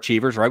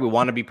overachievers, right? We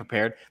want to be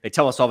prepared. They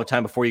tell us all the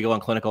time before you go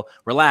on clinical,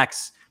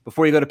 relax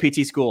before you go to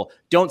PT school.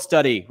 Don't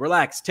study,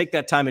 relax, take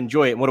that time,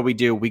 enjoy it. And what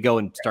do? We go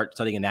and start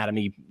studying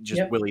anatomy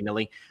just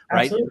willy-nilly,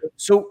 right? Absolutely.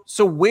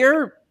 So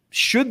where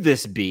should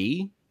this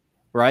be,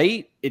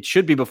 right? It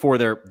should be before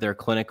they're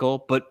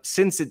clinical, but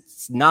since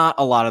it's not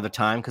a lot of the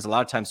time, because a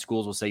lot of times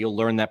schools will say you'll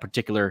learn that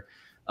particular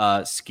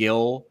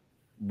skill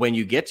when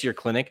you get to your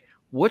clinic,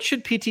 what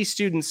should PT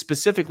students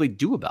specifically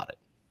do about it?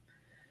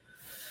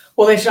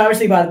 Well, they should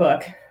obviously buy the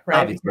book,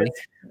 right?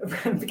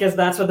 Because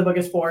that's what the book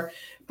is for.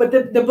 But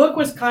the book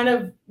was kind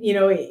of,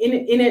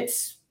 in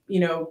its,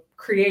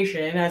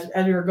 creation as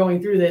we were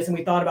going through this, and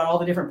we thought about all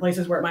the different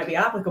places where it might be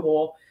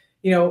applicable.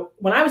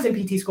 When I was in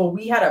PT school,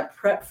 we had a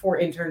prep for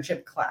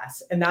internship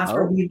class, and that's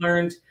where we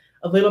learned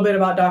a little bit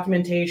about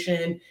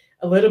documentation,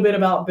 a little bit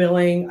about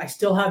billing. I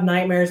still have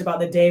nightmares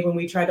about the day when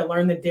we tried to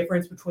learn the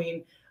difference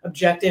between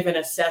objective and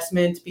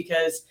assessment,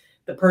 because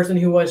the person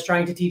who was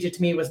trying to teach it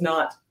to me was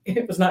not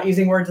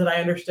using words that I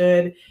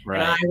understood.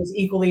 Right. And I was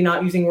equally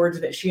not using words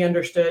that she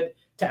understood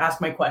to ask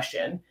my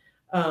question.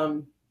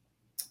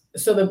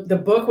 So the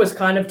book was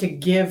kind of to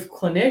give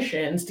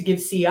clinicians, to give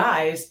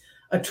CIs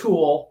a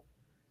tool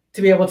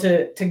to be able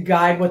to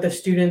guide what the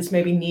students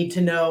maybe need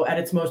to know at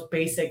its most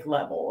basic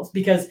levels.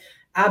 Because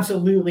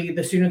absolutely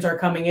the students are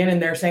coming in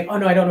and they're saying, oh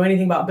no, I don't know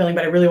anything about billing,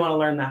 but I really want to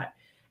learn that.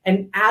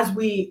 And as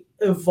we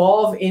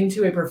evolve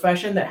into a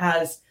profession that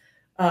has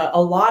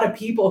a lot of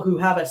people who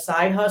have a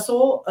side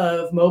hustle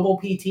of mobile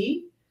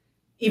PT,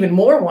 even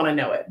more want to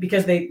know it,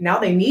 because they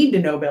need to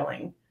know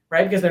billing,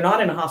 right? Because they're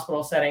not in a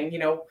hospital setting.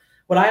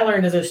 What I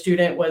learned as a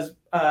student was,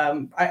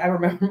 I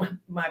remember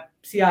my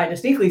CI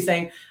distinctly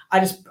saying, I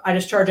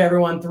just charge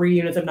everyone 3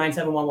 units of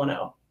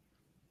 97110.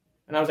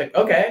 And I was like,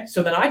 okay.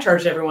 So then I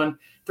charged everyone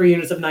 3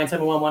 units of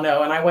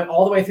 97110. And I went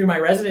all the way through my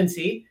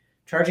residency,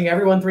 charging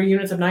everyone 3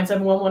 units of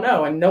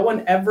 97110. And no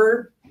one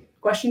ever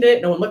questioned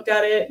it. No one looked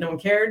at it. No one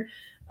cared.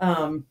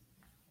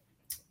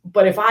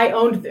 But if I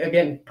owned,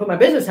 again, put my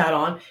business hat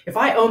on, if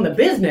I own the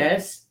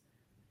business,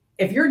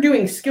 if you're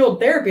doing skilled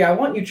therapy, I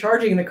want you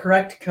charging the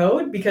correct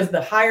code, because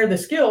the higher the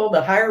skill,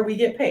 the higher we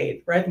get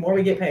paid, right? The more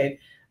we get paid.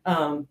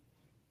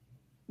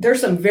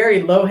 There's some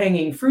very low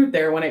hanging fruit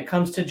there when it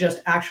comes to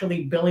just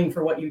actually billing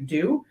for what you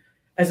do,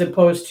 as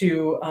opposed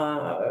to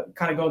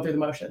kind of going through the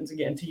motions,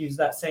 again, to use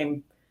that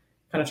same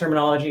kind of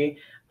terminology.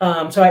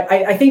 So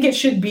I think it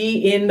should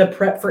be in the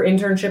prep for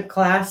internship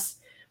class.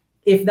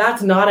 If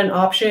that's not an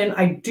option,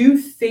 I do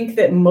think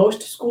that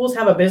most schools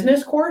have a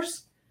business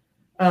course.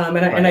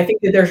 And I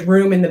think that there's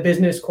room in the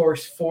business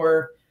course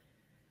for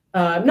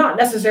not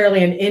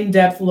necessarily an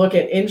in-depth look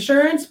at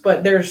insurance,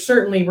 but there's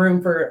certainly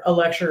room for a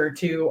lecture or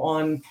two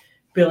on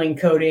billing,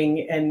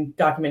 coding, and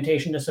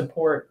documentation to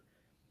support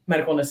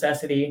medical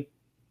necessity.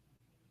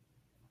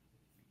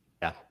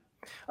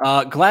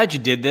 Yeah. Glad you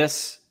did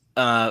this.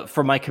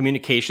 For my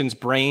communications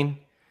brain,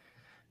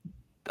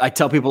 I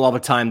tell people all the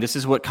time, this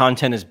is what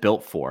content is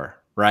built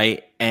for,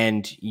 right?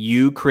 And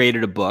you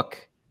created a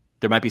book.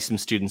 There might be some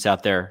students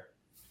out there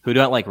who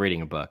don't like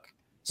reading a book.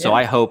 So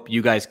I hope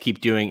you guys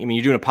keep doing,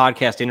 you're doing a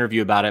podcast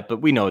interview about it,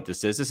 but we know what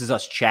this is. This is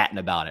us chatting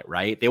about it,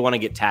 right? They want to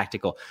get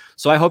tactical.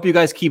 So I hope you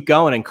guys keep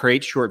going and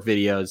create short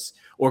videos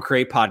or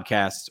create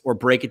podcasts or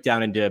break it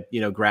down into,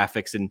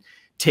 graphics and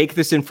take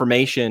this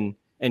information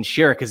and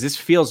share it, because this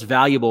feels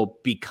valuable,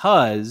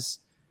 because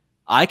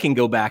I can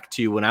go back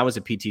to when I was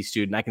a PT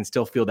student. I can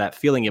still feel that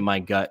feeling in my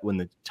gut when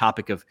the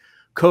topic of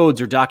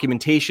codes or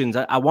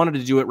documentations, I wanted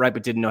to do it right,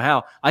 but didn't know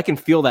how. I can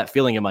feel that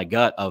feeling in my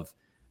gut of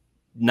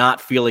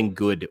not feeling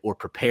good or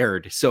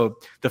prepared. So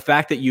the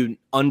fact that you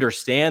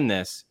understand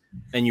this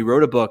and you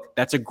wrote a book,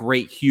 that's a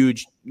great,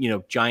 huge,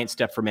 giant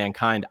step for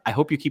mankind. I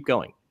hope you keep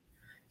going.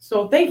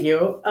 So thank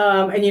you.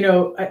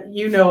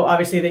 And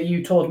obviously that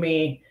you told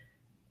me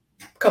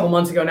a couple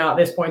months ago now at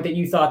this point that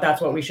you thought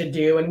that's what we should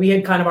do. And we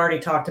had kind of already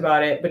talked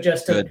about it, but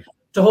just to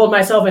hold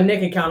myself and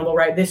Nick accountable,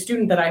 right? This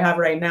student that I have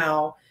right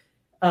now,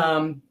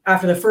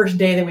 after the first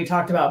day that we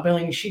talked about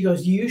billing, she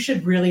goes, you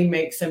should really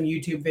make some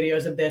YouTube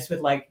videos of this with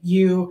like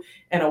you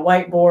and a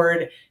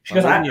whiteboard. She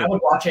goes, I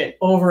would watch it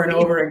over and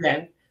over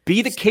again.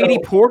 Be the Katie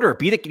Porter.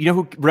 You know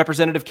who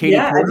Representative Katie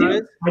Porter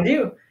is? I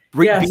do.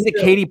 Be the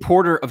Katie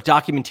Porter of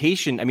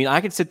documentation. I mean,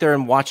 I could sit there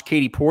and watch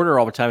Katie Porter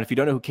all the time. If you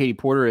don't know who Katie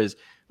Porter is,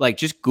 like,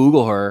 just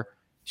Google her.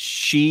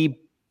 She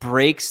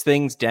breaks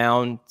things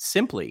down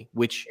simply,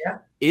 which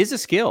is a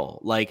skill.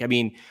 Like, I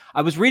mean,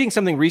 I was reading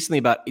something recently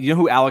about, you know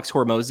who Alex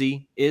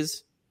Hormozi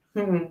is?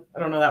 I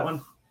don't know that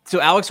one. So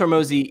Alex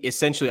Hormozi,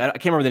 essentially, I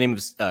can't remember the name of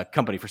his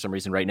company for some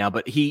reason right now,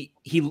 but he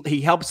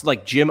helps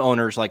like gym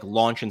owners like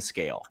launch and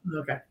scale.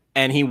 Okay.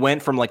 And he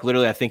went from like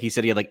literally, I think he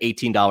said he had like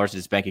 $18 in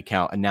his bank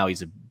account, and now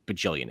he's a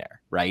bajillionaire,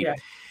 right? Yeah.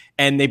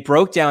 And they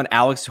broke down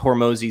Alex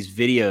Hormozi's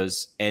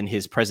videos and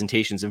his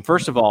presentations. And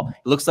first of all, it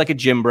looks like a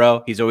gym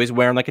bro. He's always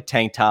wearing like a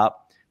tank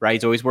top, right?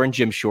 He's always wearing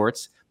gym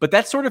shorts. But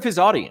that's sort of his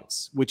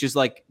audience, which is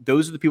like,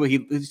 those are the people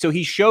so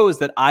he shows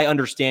that I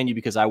understand you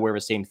because I wear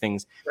the same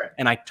things. Right.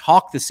 And I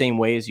talk the same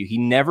way as you. He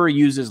never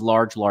uses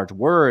large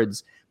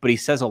words, but he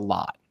says a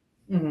lot.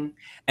 Mm-hmm.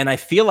 And I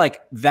feel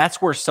like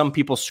that's where some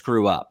people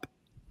screw up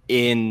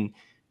in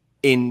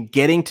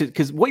getting to,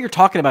 because what you're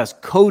talking about is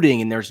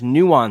coding, and there's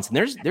nuance, and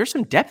there's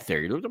some depth there.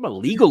 You're talking about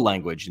legal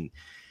language.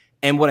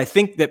 And what I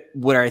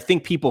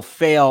think people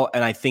fail,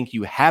 and I think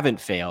you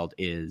haven't failed,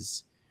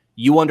 is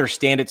you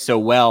understand it so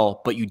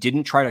well, but you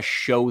didn't try to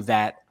show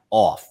that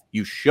off.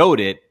 You showed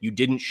it, you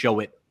didn't show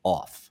it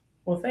off.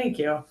 Well, thank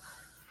you.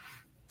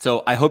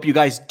 So I hope you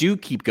guys do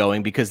keep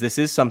going, because this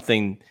is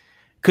something,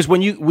 because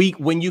when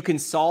you can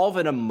solve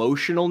an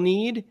emotional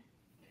need,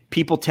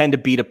 people tend to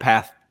beat a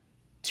path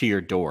to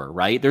your door,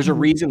 right? There's a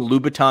reason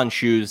Louboutin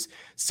shoes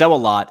sell a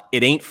lot.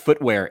 It ain't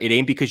footwear. It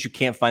ain't because you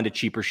can't find a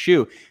cheaper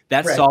shoe.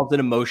 That solves an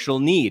emotional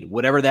need,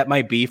 whatever that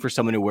might be for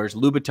someone who wears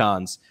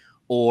Louboutins,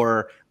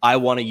 or I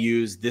want to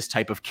use this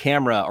type of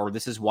camera, or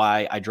this is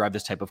why I drive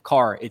this type of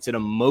car. It's an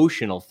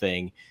emotional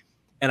thing.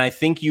 And I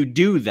think you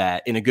do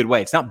that in a good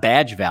way. It's not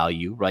badge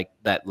value, right?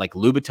 That like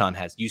Louboutin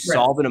has. You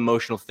solve an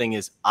emotional thing.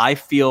 Is I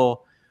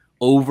feel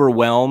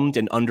overwhelmed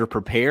and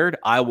underprepared.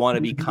 I want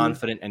to be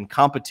confident and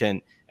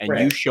competent. And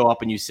you show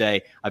up and you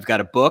say, I've got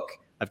a book,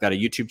 I've got a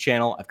YouTube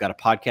channel, I've got a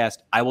podcast.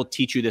 I will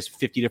teach you this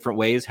 50 different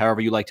ways,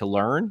 however you like to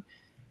learn.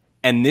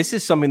 And this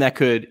is something that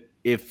could,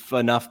 if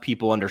enough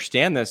people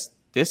understand this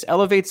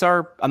elevates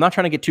our, I'm not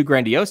trying to get too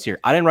grandiose here.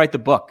 I didn't write the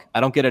book.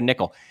 I don't get a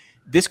nickel.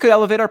 This could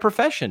elevate our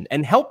profession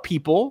and help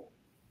people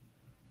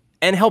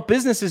and help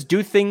businesses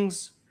do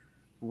things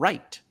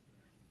right.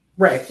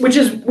 Right. Which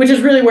is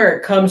really where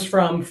it comes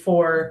from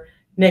for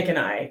Nick and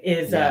I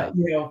is,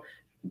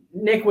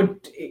 Nick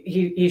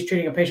he's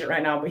treating a patient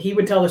right now, but he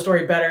would tell the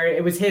story better.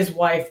 It was his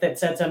wife that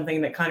said something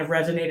that kind of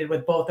resonated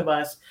with both of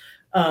us,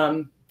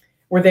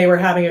 where they were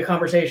having a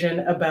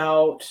conversation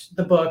about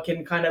the book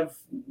and kind of,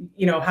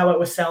 how it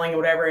was selling or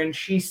whatever. And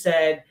she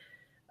said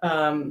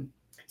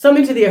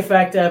something to the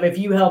effect of, if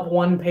you help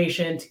one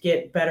patient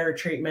get better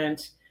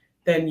treatment,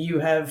 then you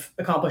have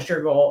accomplished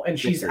your goal. And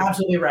she's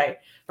absolutely right.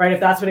 If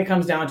that's what it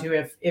comes down to,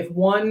 if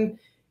one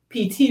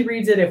PT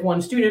reads it, if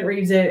one student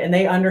reads it and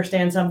they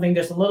understand something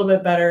just a little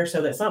bit better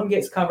so that something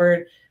gets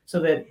covered, so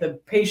that the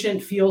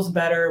patient feels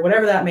better,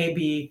 whatever that may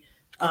be,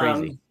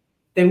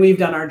 then we've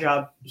done our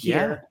job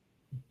here.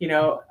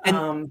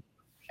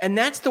 And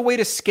that's the way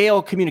to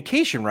scale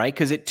communication, right?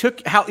 Because it took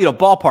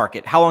ballpark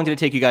it. How long did it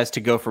take you guys to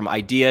go from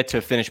idea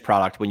to finished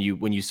product when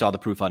you saw the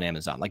proof on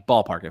Amazon? Like,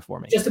 ballpark it for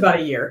me. Just about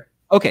a year.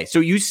 Okay, so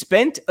you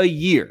spent a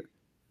year,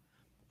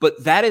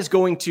 but that is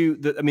going to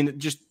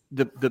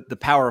the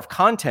power of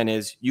content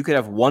is you could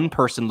have one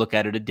person look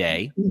at it a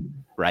day,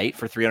 right?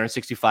 For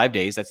 365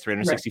 days, that's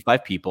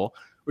 365 people,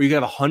 or you could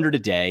have 100 a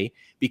day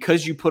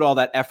because you put all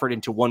that effort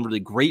into one really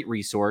great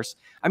resource.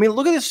 I mean,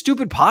 look at this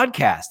stupid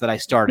podcast that I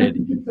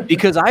started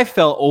because I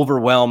felt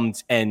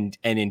overwhelmed and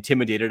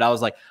intimidated. I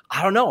was like,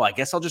 I don't know. I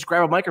guess I'll just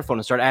grab a microphone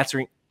and start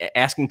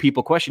asking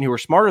people questions who are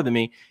smarter than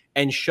me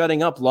and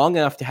shutting up long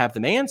enough to have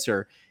them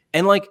answer.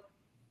 And like,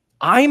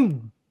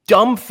 I'm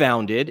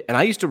dumbfounded, and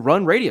I used to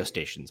run radio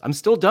stations. I'm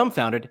still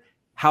dumbfounded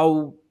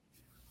how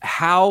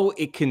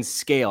it can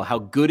scale, how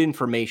good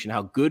information,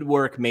 how good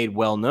work made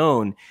well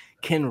known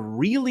can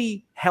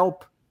really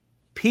help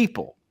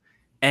people.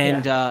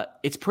 And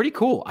it's pretty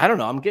cool. I don't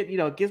know. I'm getting,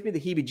 it gives me the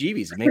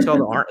heebie-jeebies. It makes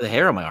all the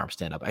hair on my arm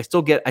stand up. I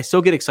still get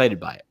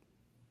excited by it.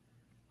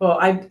 Well,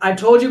 I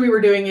told you we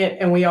were doing it,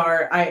 and we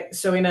are.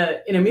 So in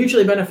a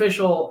mutually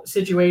beneficial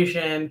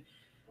situation,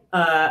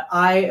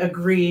 I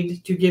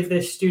agreed to give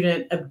this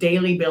student a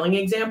daily billing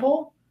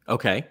example.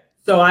 Okay.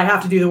 So I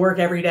have to do the work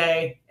every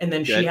day, and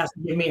then Good. she has to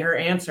give me her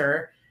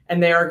answer,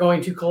 and they are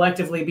going to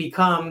collectively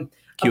become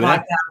a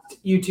podcast,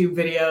 YouTube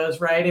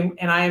videos, right?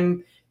 And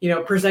I'm,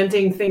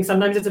 presenting things.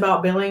 Sometimes it's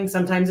about billing.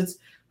 Sometimes it's,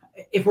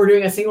 if we're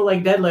doing a single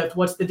leg deadlift,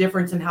 what's the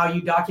difference in how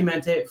you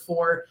document it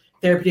for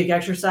therapeutic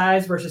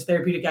exercise versus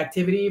therapeutic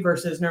activity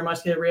versus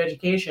neuromuscular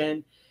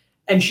reeducation?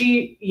 And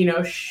she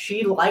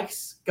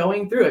likes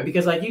going through it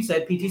because, like you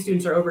said, PT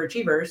students are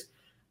overachievers.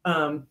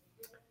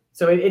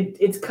 So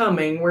it's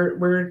coming.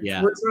 We're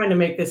trying to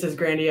make this as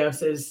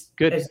grandiose as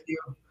you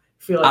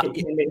feel like it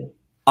can be.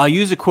 I'll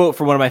use a quote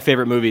from one of my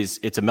favorite movies.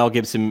 It's a Mel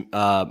Gibson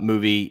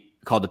movie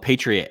called The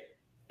Patriot,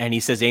 and he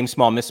says, "Aim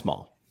small, miss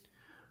small,"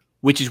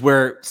 which is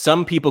where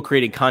some people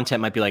creating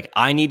content might be like,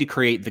 I need to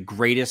create the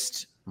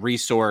greatest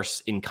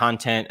resource in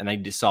content, and I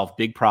need to solve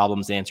big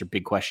problems, answer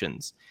big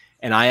questions.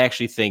 And I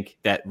actually think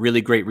that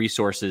really great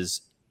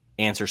resources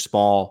answer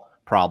small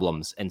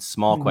problems and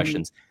small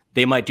questions.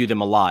 They might do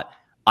them a lot.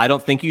 I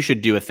don't think you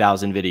should do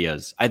 1,000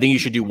 videos. I think you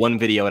should do one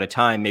video at a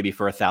time, maybe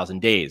for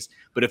 1,000 days.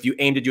 But if you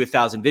aim to do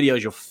 1,000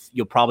 videos,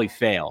 you'll probably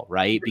fail,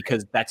 right?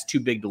 Because that's too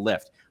big to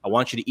lift. I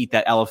want you to eat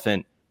that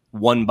elephant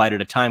one bite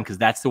at a time, because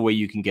that's the way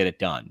you can get it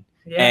done.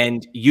 Yeah.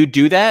 And you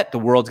do that, the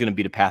world's going to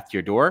beat a path to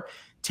your door.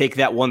 Take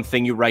that one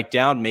thing you write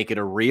down, make it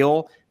a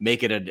reel,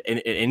 make it an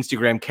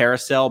Instagram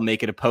carousel,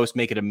 make it a post,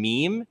 make it a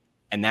meme,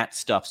 and that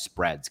stuff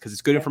spreads because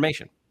it's good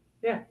information.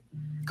 Yeah.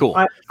 Cool.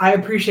 I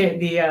appreciate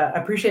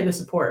the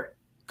support.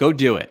 Go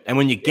do it. And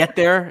when you get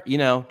there,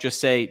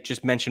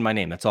 just mention my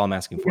name. That's all I'm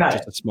asking for.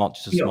 Just a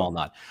small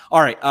nod.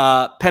 All right.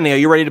 Penny, are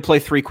you ready to play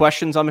 3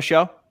 questions on the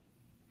show?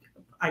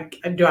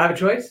 Do I have a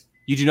choice?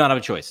 You do not have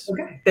a choice.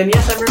 Okay. Then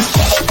yes, I'm ready.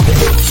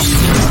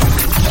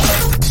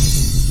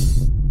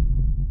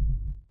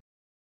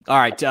 All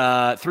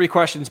right. 3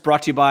 questions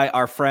brought to you by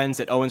our friends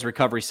at Owens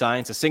Recovery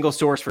Science, a single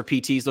source for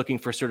PTs looking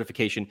for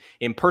certification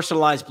in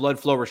personalized blood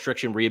flow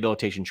restriction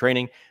rehabilitation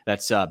training.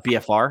 That's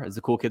BFR, as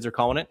the cool kids are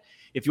calling it.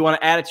 If you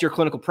want to add it to your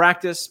clinical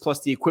practice,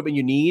 plus the equipment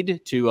you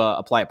need to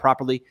apply it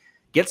properly,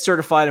 get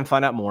certified and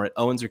find out more at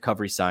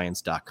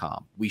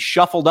owensrecoveryscience.com. We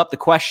shuffled up the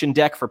question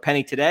deck for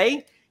Penny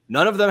today.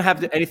 None of them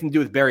have anything to do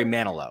with Barry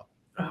Manilow.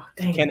 Oh,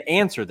 dang. Can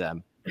answer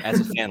them as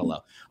a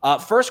Manilow.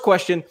 First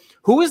question,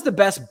 who is the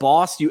best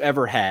boss you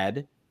ever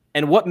had,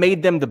 and what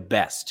made them the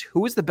best?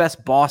 Who is the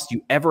best boss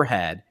you ever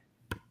had,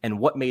 and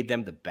what made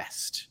them the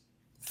best?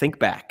 Think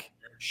back.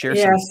 Share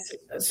some.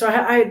 Yes. So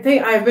I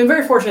think I've been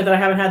very fortunate that I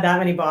haven't had that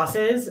many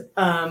bosses.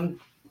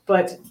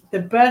 But the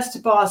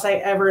best boss I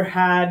ever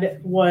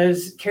had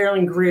was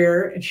Carolyn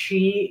Greer, and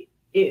she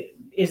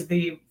is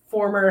the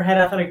former head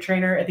athletic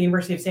trainer at the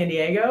University of San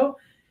Diego.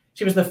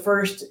 She was the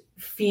first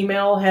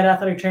female head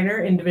athletic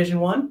trainer in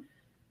Division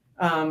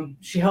I.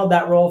 She held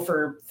that role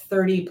for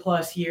 30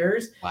 plus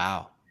years.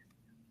 Wow.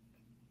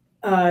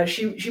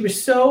 She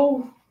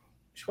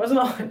wasn't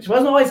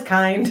always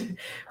kind,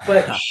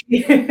 but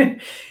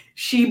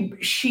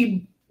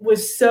she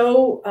was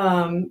so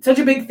such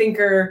a big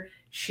thinker.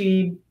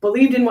 She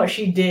believed in what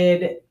she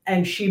did,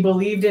 and she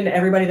believed in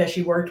everybody that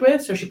she worked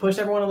with. So she pushed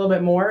everyone a little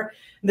bit more.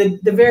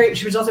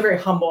 She was also very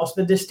humble.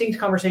 So the distinct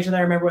conversation that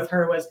I remember with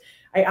her was,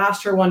 I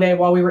asked her one day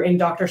while we were in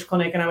doctor's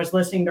clinic, and I was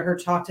listening to her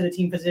talk to the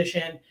team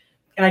physician,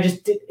 and I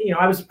just did,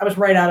 I was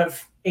right out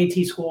of AT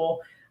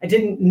school. I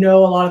didn't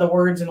know a lot of the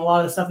words and a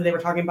lot of the stuff that they were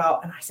talking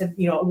about. And I said,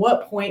 at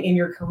what point in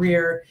your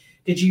career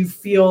did you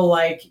feel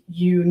like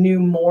you knew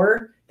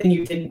more than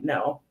you didn't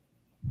know?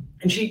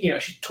 And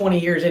she's 20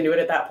 years into it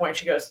at that point.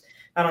 She goes,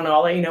 I don't know.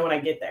 I'll let you know when I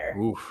get there.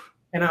 Oof.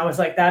 And I was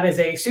like, that is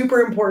a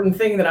super important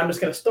thing that I'm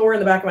just going to store in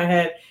the back of my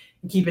head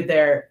and keep it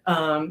there.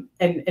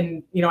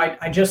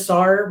 I just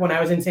saw her when I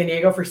was in San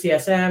Diego for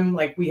CSM.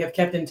 Like, we have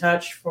kept in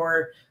touch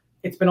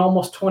it's been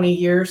almost 20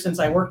 years since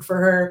I worked for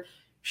her.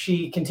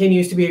 She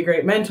continues to be a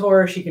great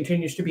mentor. She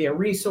continues to be a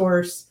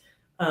resource.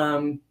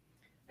 And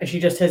she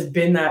just has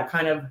been that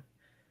kind of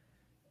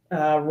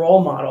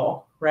role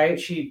model, right?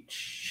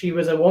 She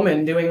was a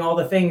woman doing all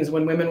the things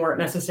when women weren't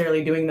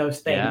necessarily doing those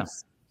things. Yeah.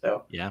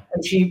 So yeah.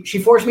 And she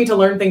forced me to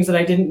learn things that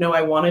I didn't know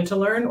I wanted to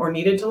learn or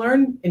needed to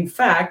learn. In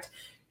fact,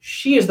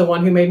 she is the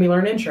one who made me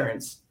learn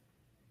insurance.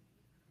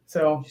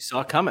 So you saw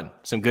it coming.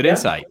 Some good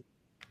insight.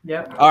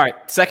 Yeah. All right.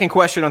 Second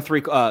question on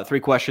 3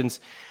 questions.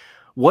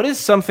 What is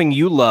something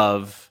you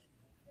love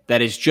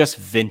that is just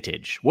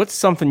vintage? What's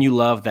something you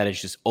love that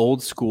is just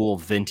old school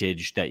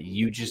vintage that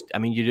you just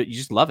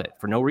love it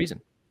for no reason?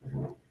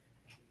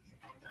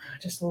 I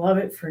just love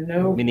it for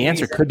no reason. The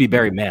answer could be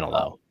Barry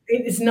Manilow.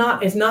 It's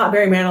not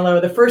Barry Manilow.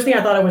 The first thing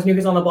I thought of was New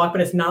Kids on the Block, but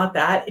it's not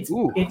that. It's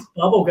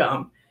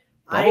bubblegum.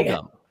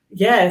 Bubblegum.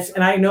 Yes,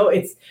 and I know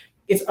it's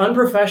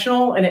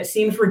unprofessional and it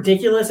seems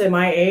ridiculous at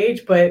my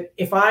age, but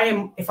if I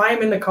am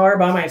in the car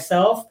by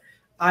myself,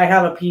 I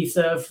have a piece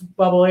of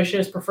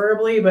Bubblicious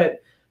preferably,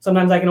 but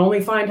sometimes I can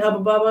only find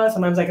Hubba Bubba.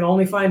 Sometimes I can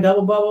only find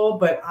Double Bubble,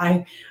 but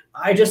I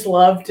just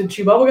love to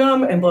chew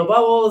bubblegum and blow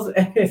bubbles.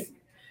 And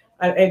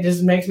It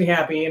just makes me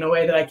happy in a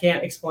way that I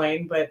can't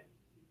explain, but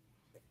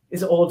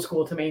is old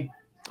school to me.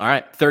 All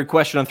right. Third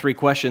question on 3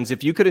 questions.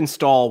 If you could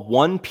install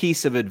one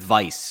piece of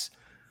advice,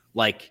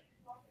 like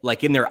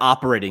in their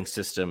operating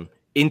system,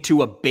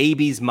 into a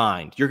baby's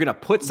mind, you're going to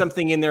put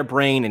something in their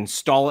brain,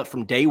 install it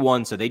from day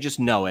one so they just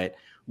know it.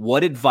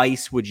 What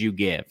advice would you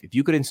give? If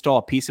you could install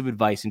a piece of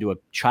advice into a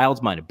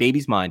child's mind, a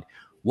baby's mind,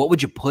 what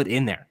would you put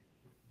in there?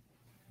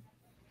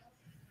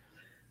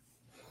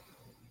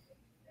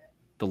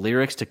 The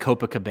lyrics to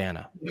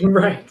Copacabana.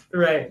 Right.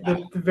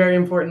 The very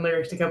important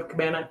lyrics to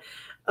Copacabana.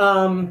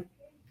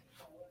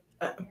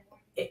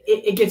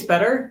 It gets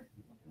better.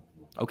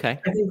 Okay.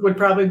 I think would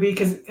probably be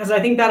because I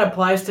think that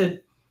applies to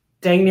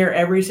dang near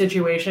every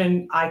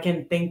situation I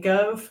can think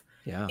of.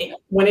 Yeah.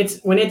 When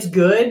it's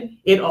good,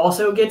 it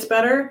also gets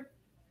better.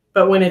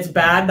 But when it's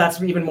bad,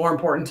 that's even more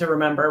important to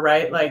remember,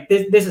 right? Like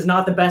this is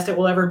not the best it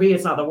will ever be.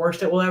 It's not the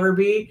worst it will ever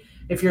be.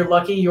 If you're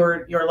lucky,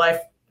 your life,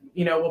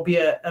 will be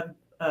a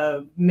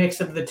mix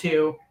of the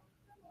two.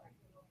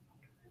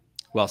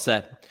 Well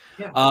said.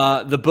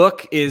 Yeah. The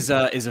book is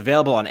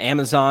available on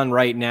Amazon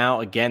right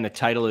now. Again, the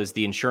title is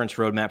The Insurance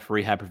Roadmap for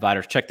Rehab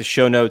Providers. Check the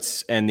show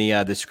notes and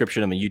the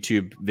description of a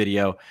YouTube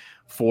video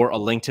for a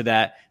link to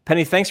that.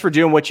 Penny, thanks for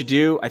doing what you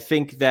do. I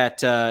think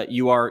that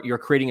you're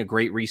creating a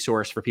great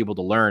resource for people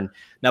to learn.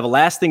 Now, the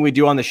last thing we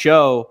do on the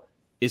show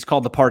is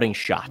called the parting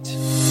shot.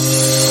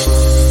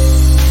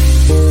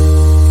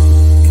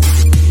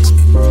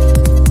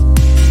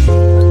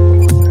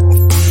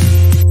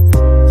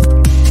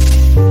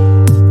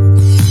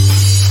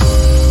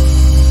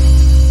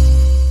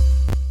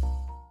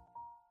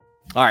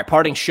 All right,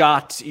 parting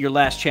shot, your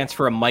last chance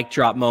for a mic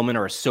drop moment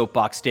or a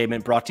soapbox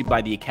statement, brought to you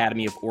by the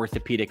Academy of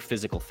Orthopedic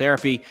Physical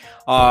Therapy.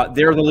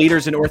 They're the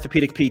leaders in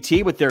orthopedic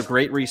PT with their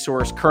great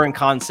resource, Current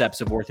Concepts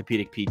of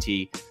Orthopedic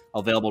PT,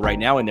 available right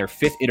now in their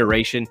 5th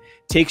iteration.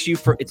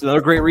 It's another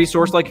great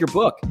resource like your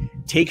book,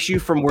 takes you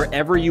from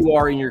wherever you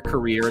are in your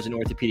career as an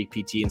orthopedic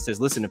PT and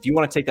says, listen, if you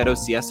want to take that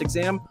OCS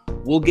exam,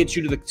 we'll get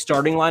you to the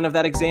starting line of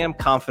that exam,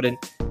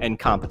 confident and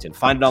competent.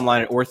 Find it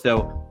online at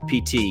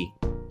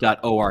orthopt.org.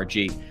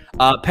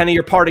 Penny,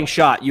 your parting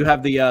shot. You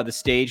have the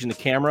stage and the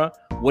camera.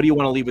 What do you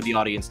want to leave with the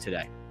audience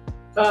today?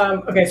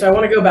 Okay, so I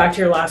want to go back to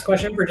your last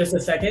question for just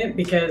a second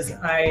because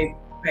I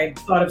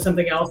thought of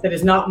something else that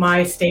is not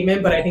my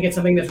statement, but I think it's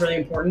something that's really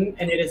important,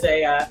 and it's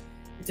a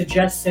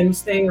Jess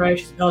Sims thing, right?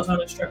 She's a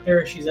Peloton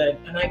instructor. She's a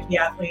Nike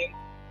athlete,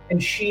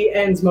 and she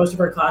ends most of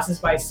her classes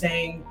by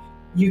saying,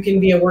 "You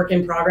can be a work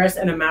in progress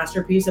and a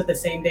masterpiece at the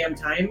same damn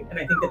time," and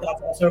I think that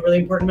that's also a really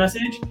important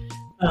message.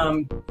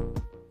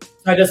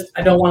 I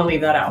don't want to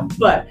leave that out.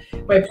 But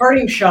my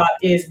parting shot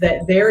is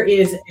that there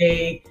is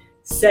a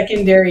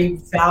secondary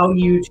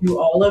value to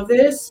all of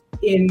this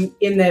in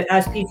that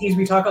as PTs,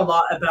 we talk a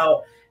lot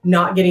about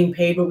not getting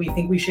paid what we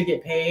think we should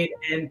get paid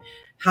and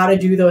how to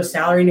do those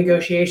salary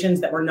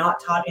negotiations that we're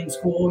not taught in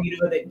school.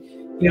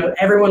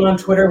 Everyone on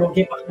Twitter will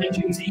get behind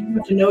you and say, you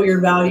have to know your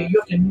value. You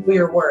have to know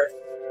your worth.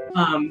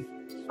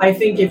 I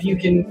think if you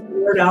can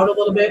nerd out a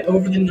little bit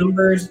over the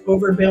numbers,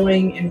 over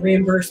billing and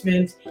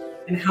reimbursement,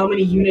 and how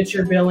many units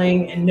you're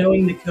billing and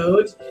knowing the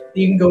codes,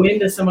 you can go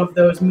into some of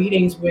those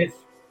meetings with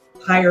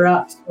higher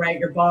ups, right?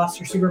 Your boss,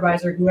 your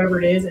supervisor,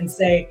 whoever it is, and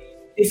say,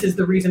 this is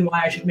the reason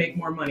why I should make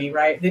more money,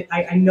 right?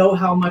 I know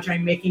how much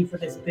I'm making for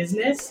this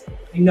business.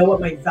 I know what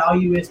my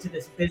value is to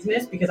this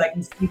business because I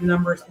can see the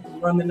numbers, I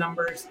can run the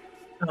numbers.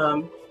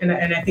 And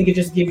I think it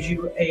just gives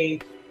you a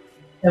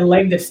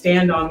leg to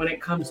stand on when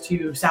it comes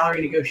to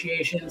salary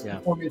negotiations,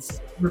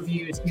 performance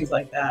reviews, things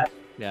like that.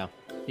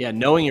 Yeah,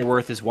 knowing your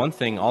worth is one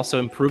thing, also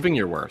improving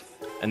your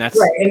worth. And that's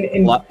right.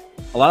 And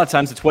a lot of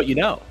times it's what you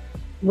know.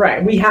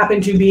 Right. We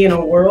happen to be in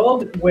a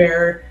world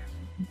where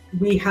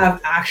we have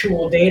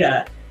actual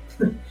data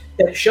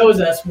that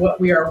shows us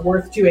what we are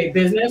worth to a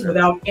business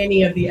without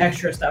any of the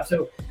extra stuff.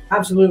 So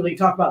absolutely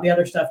talk about the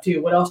other stuff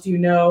too. What else do you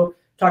know?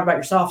 Talk about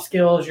your soft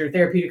skills, your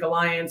therapeutic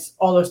alliance,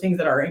 all those things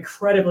that are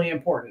incredibly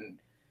important.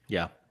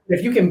 Yeah.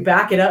 If you can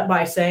back it up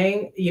by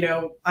saying,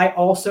 I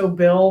also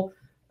bill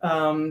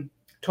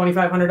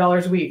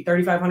 $2,500 a week,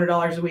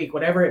 $3,500 a week,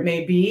 whatever it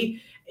may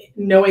be,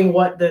 knowing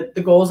what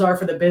the goals are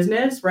for the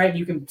business, right?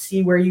 You can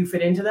see where you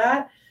fit into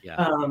that.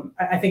 Yeah.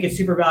 I think it's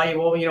super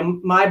valuable.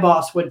 My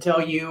boss would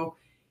tell you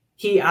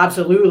he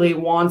absolutely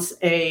wants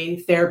a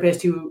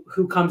therapist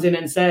who comes in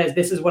and says,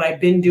 this is what I've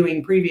been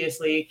doing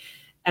previously.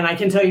 And I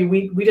can tell you,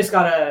 we just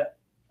got a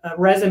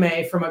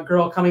resume from a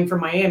girl coming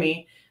from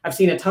Miami. I've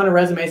seen a ton of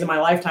resumes in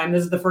my lifetime.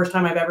 This is the first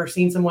time I've ever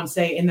seen someone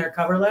say in their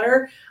cover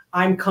letter,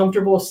 I'm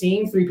comfortable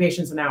seeing 3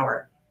 patients an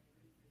hour.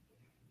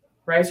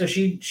 Right. So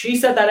she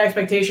set that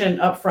expectation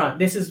up front.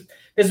 This is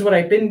what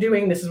I've been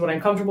doing. This is what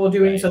I'm comfortable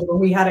doing. So when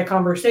we had a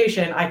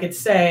conversation, I could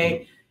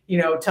say,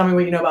 tell me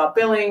what you know about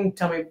billing.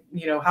 Tell me,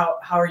 how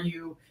are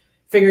you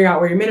figuring out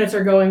where your minutes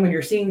are going when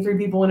you're seeing 3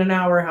 people in an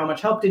hour? How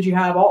much help did you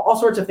have? All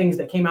sorts of things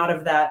that came out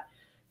of that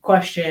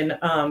question.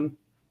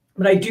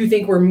 But I do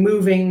think we're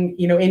moving,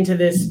 into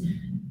this,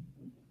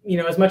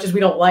 as much as we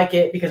don't like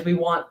it because we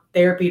want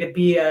therapy to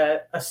be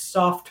a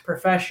soft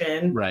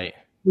profession. Right.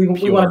 We want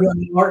to be on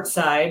the art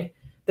side.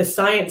 the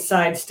science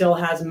side still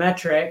has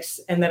metrics,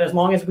 and that as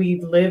long as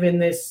we live in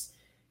this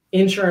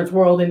insurance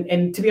world,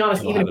 and to be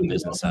honest, even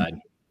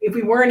if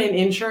we weren't in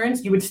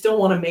insurance, you would still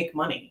want to make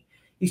money.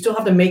 You still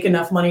have to make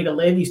enough money to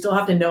live. You still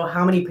have to know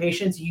how many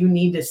patients you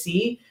need to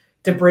see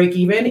to break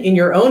even in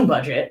your own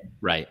budget,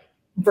 right?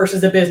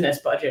 Versus a business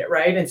budget,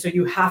 right? And so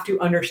you have to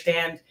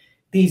understand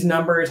these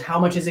numbers. How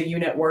much is a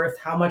unit worth?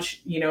 How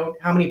much,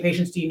 how many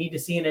patients do you need to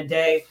see in a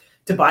day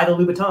to buy the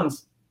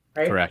Louboutins,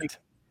 right? Correct. Like,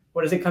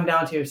 what does it come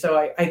down to? So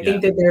I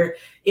think that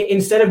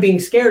instead of being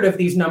scared of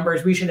these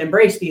numbers, we should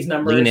embrace these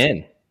numbers. Lean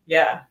in.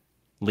 Yeah.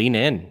 Lean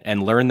in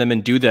and learn them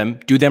and do them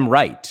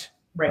right?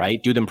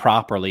 Do them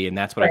properly. And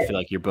that's what I feel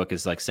like your book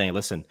is like saying,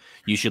 listen,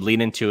 you should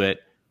lean into it.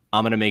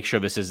 I'm going to make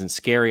sure this isn't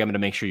scary. I'm going to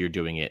make sure you're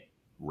doing it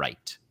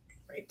right.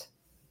 Right.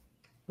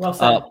 Well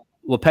said.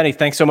 Well, Penny,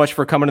 thanks so much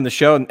for coming on the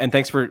show, and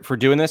thanks for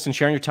doing this and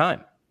sharing your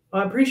time.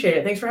 Well, I appreciate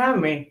it. Thanks for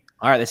having me.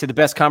 All right. They say the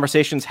best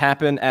conversations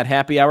happen at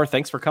happy hour.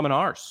 Thanks for coming to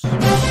ours.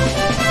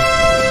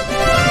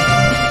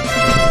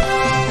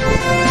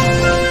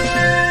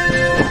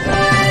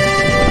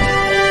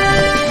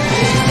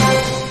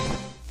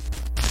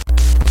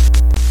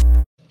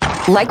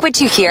 Like what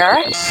you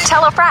hear?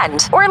 Tell a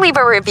friend or leave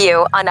a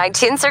review on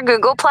iTunes or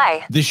Google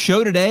Play. The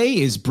show today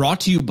is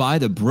brought to you by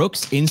the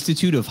Brooks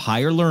Institute of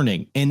Higher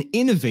Learning, an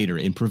innovator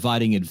in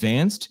providing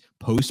advanced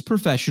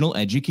post-professional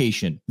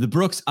education. The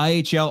Brooks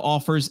IHL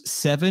offers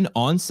 7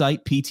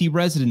 on-site PT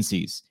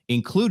residencies,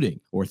 including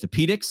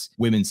orthopedics,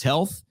 women's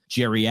health,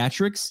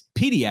 geriatrics,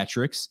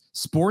 pediatrics,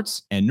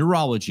 sports, and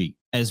neurology,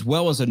 as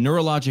well as a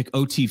neurologic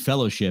OT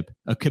fellowship,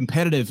 a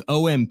competitive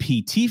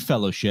OMPT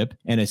fellowship,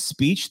 and a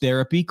speech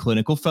therapy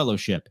clinical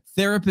fellowship.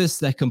 Therapists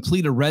that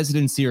complete a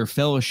residency or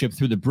fellowship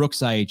through the Brooks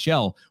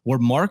IHL will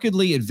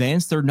markedly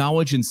advance their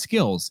knowledge and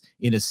skills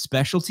in a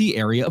specialty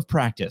area of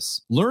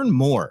practice. Learn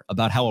more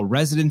about how a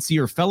residency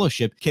or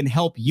fellowship can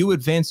help you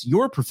advance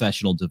your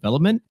professional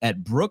development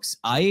at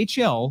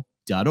brooksihl.org.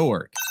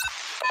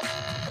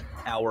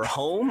 Our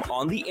home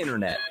on the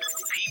internet.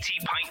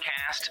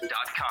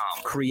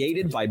 PTPintcast.com.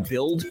 Created by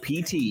Build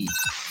PT.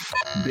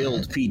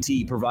 Build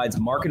PT provides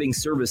marketing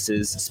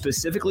services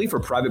specifically for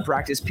private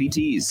practice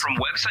PTs. From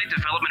website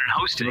development and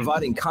hosting,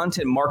 providing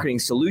content marketing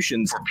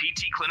solutions for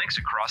PT clinics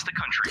across the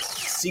country.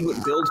 See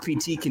what Build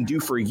PT can do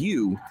for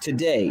you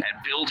today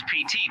at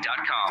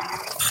buildpt.com.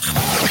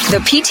 The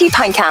PT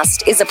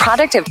Pintcast is a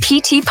product of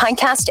PT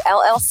Pintcast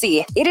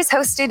LLC. It is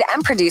hosted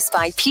and produced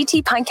by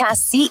PT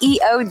Pintcast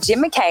CEO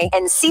Jim McKay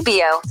and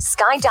CBO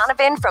Sky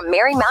Donovan from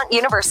Marymount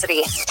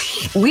University.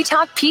 We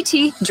talk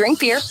PT, drink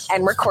beer,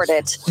 and record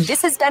it.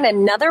 This has been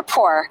another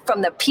pour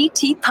from the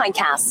PT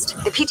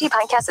Pintcast. The PT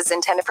Pintcast is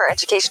intended for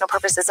educational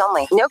purposes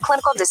only. No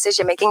clinical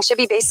decision-making should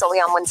be based solely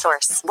on one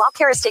source. While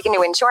care is taken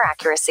to ensure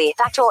accuracy,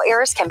 factual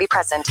errors can be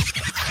present.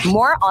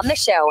 More on the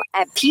show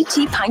at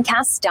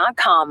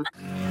ptpintcast.com.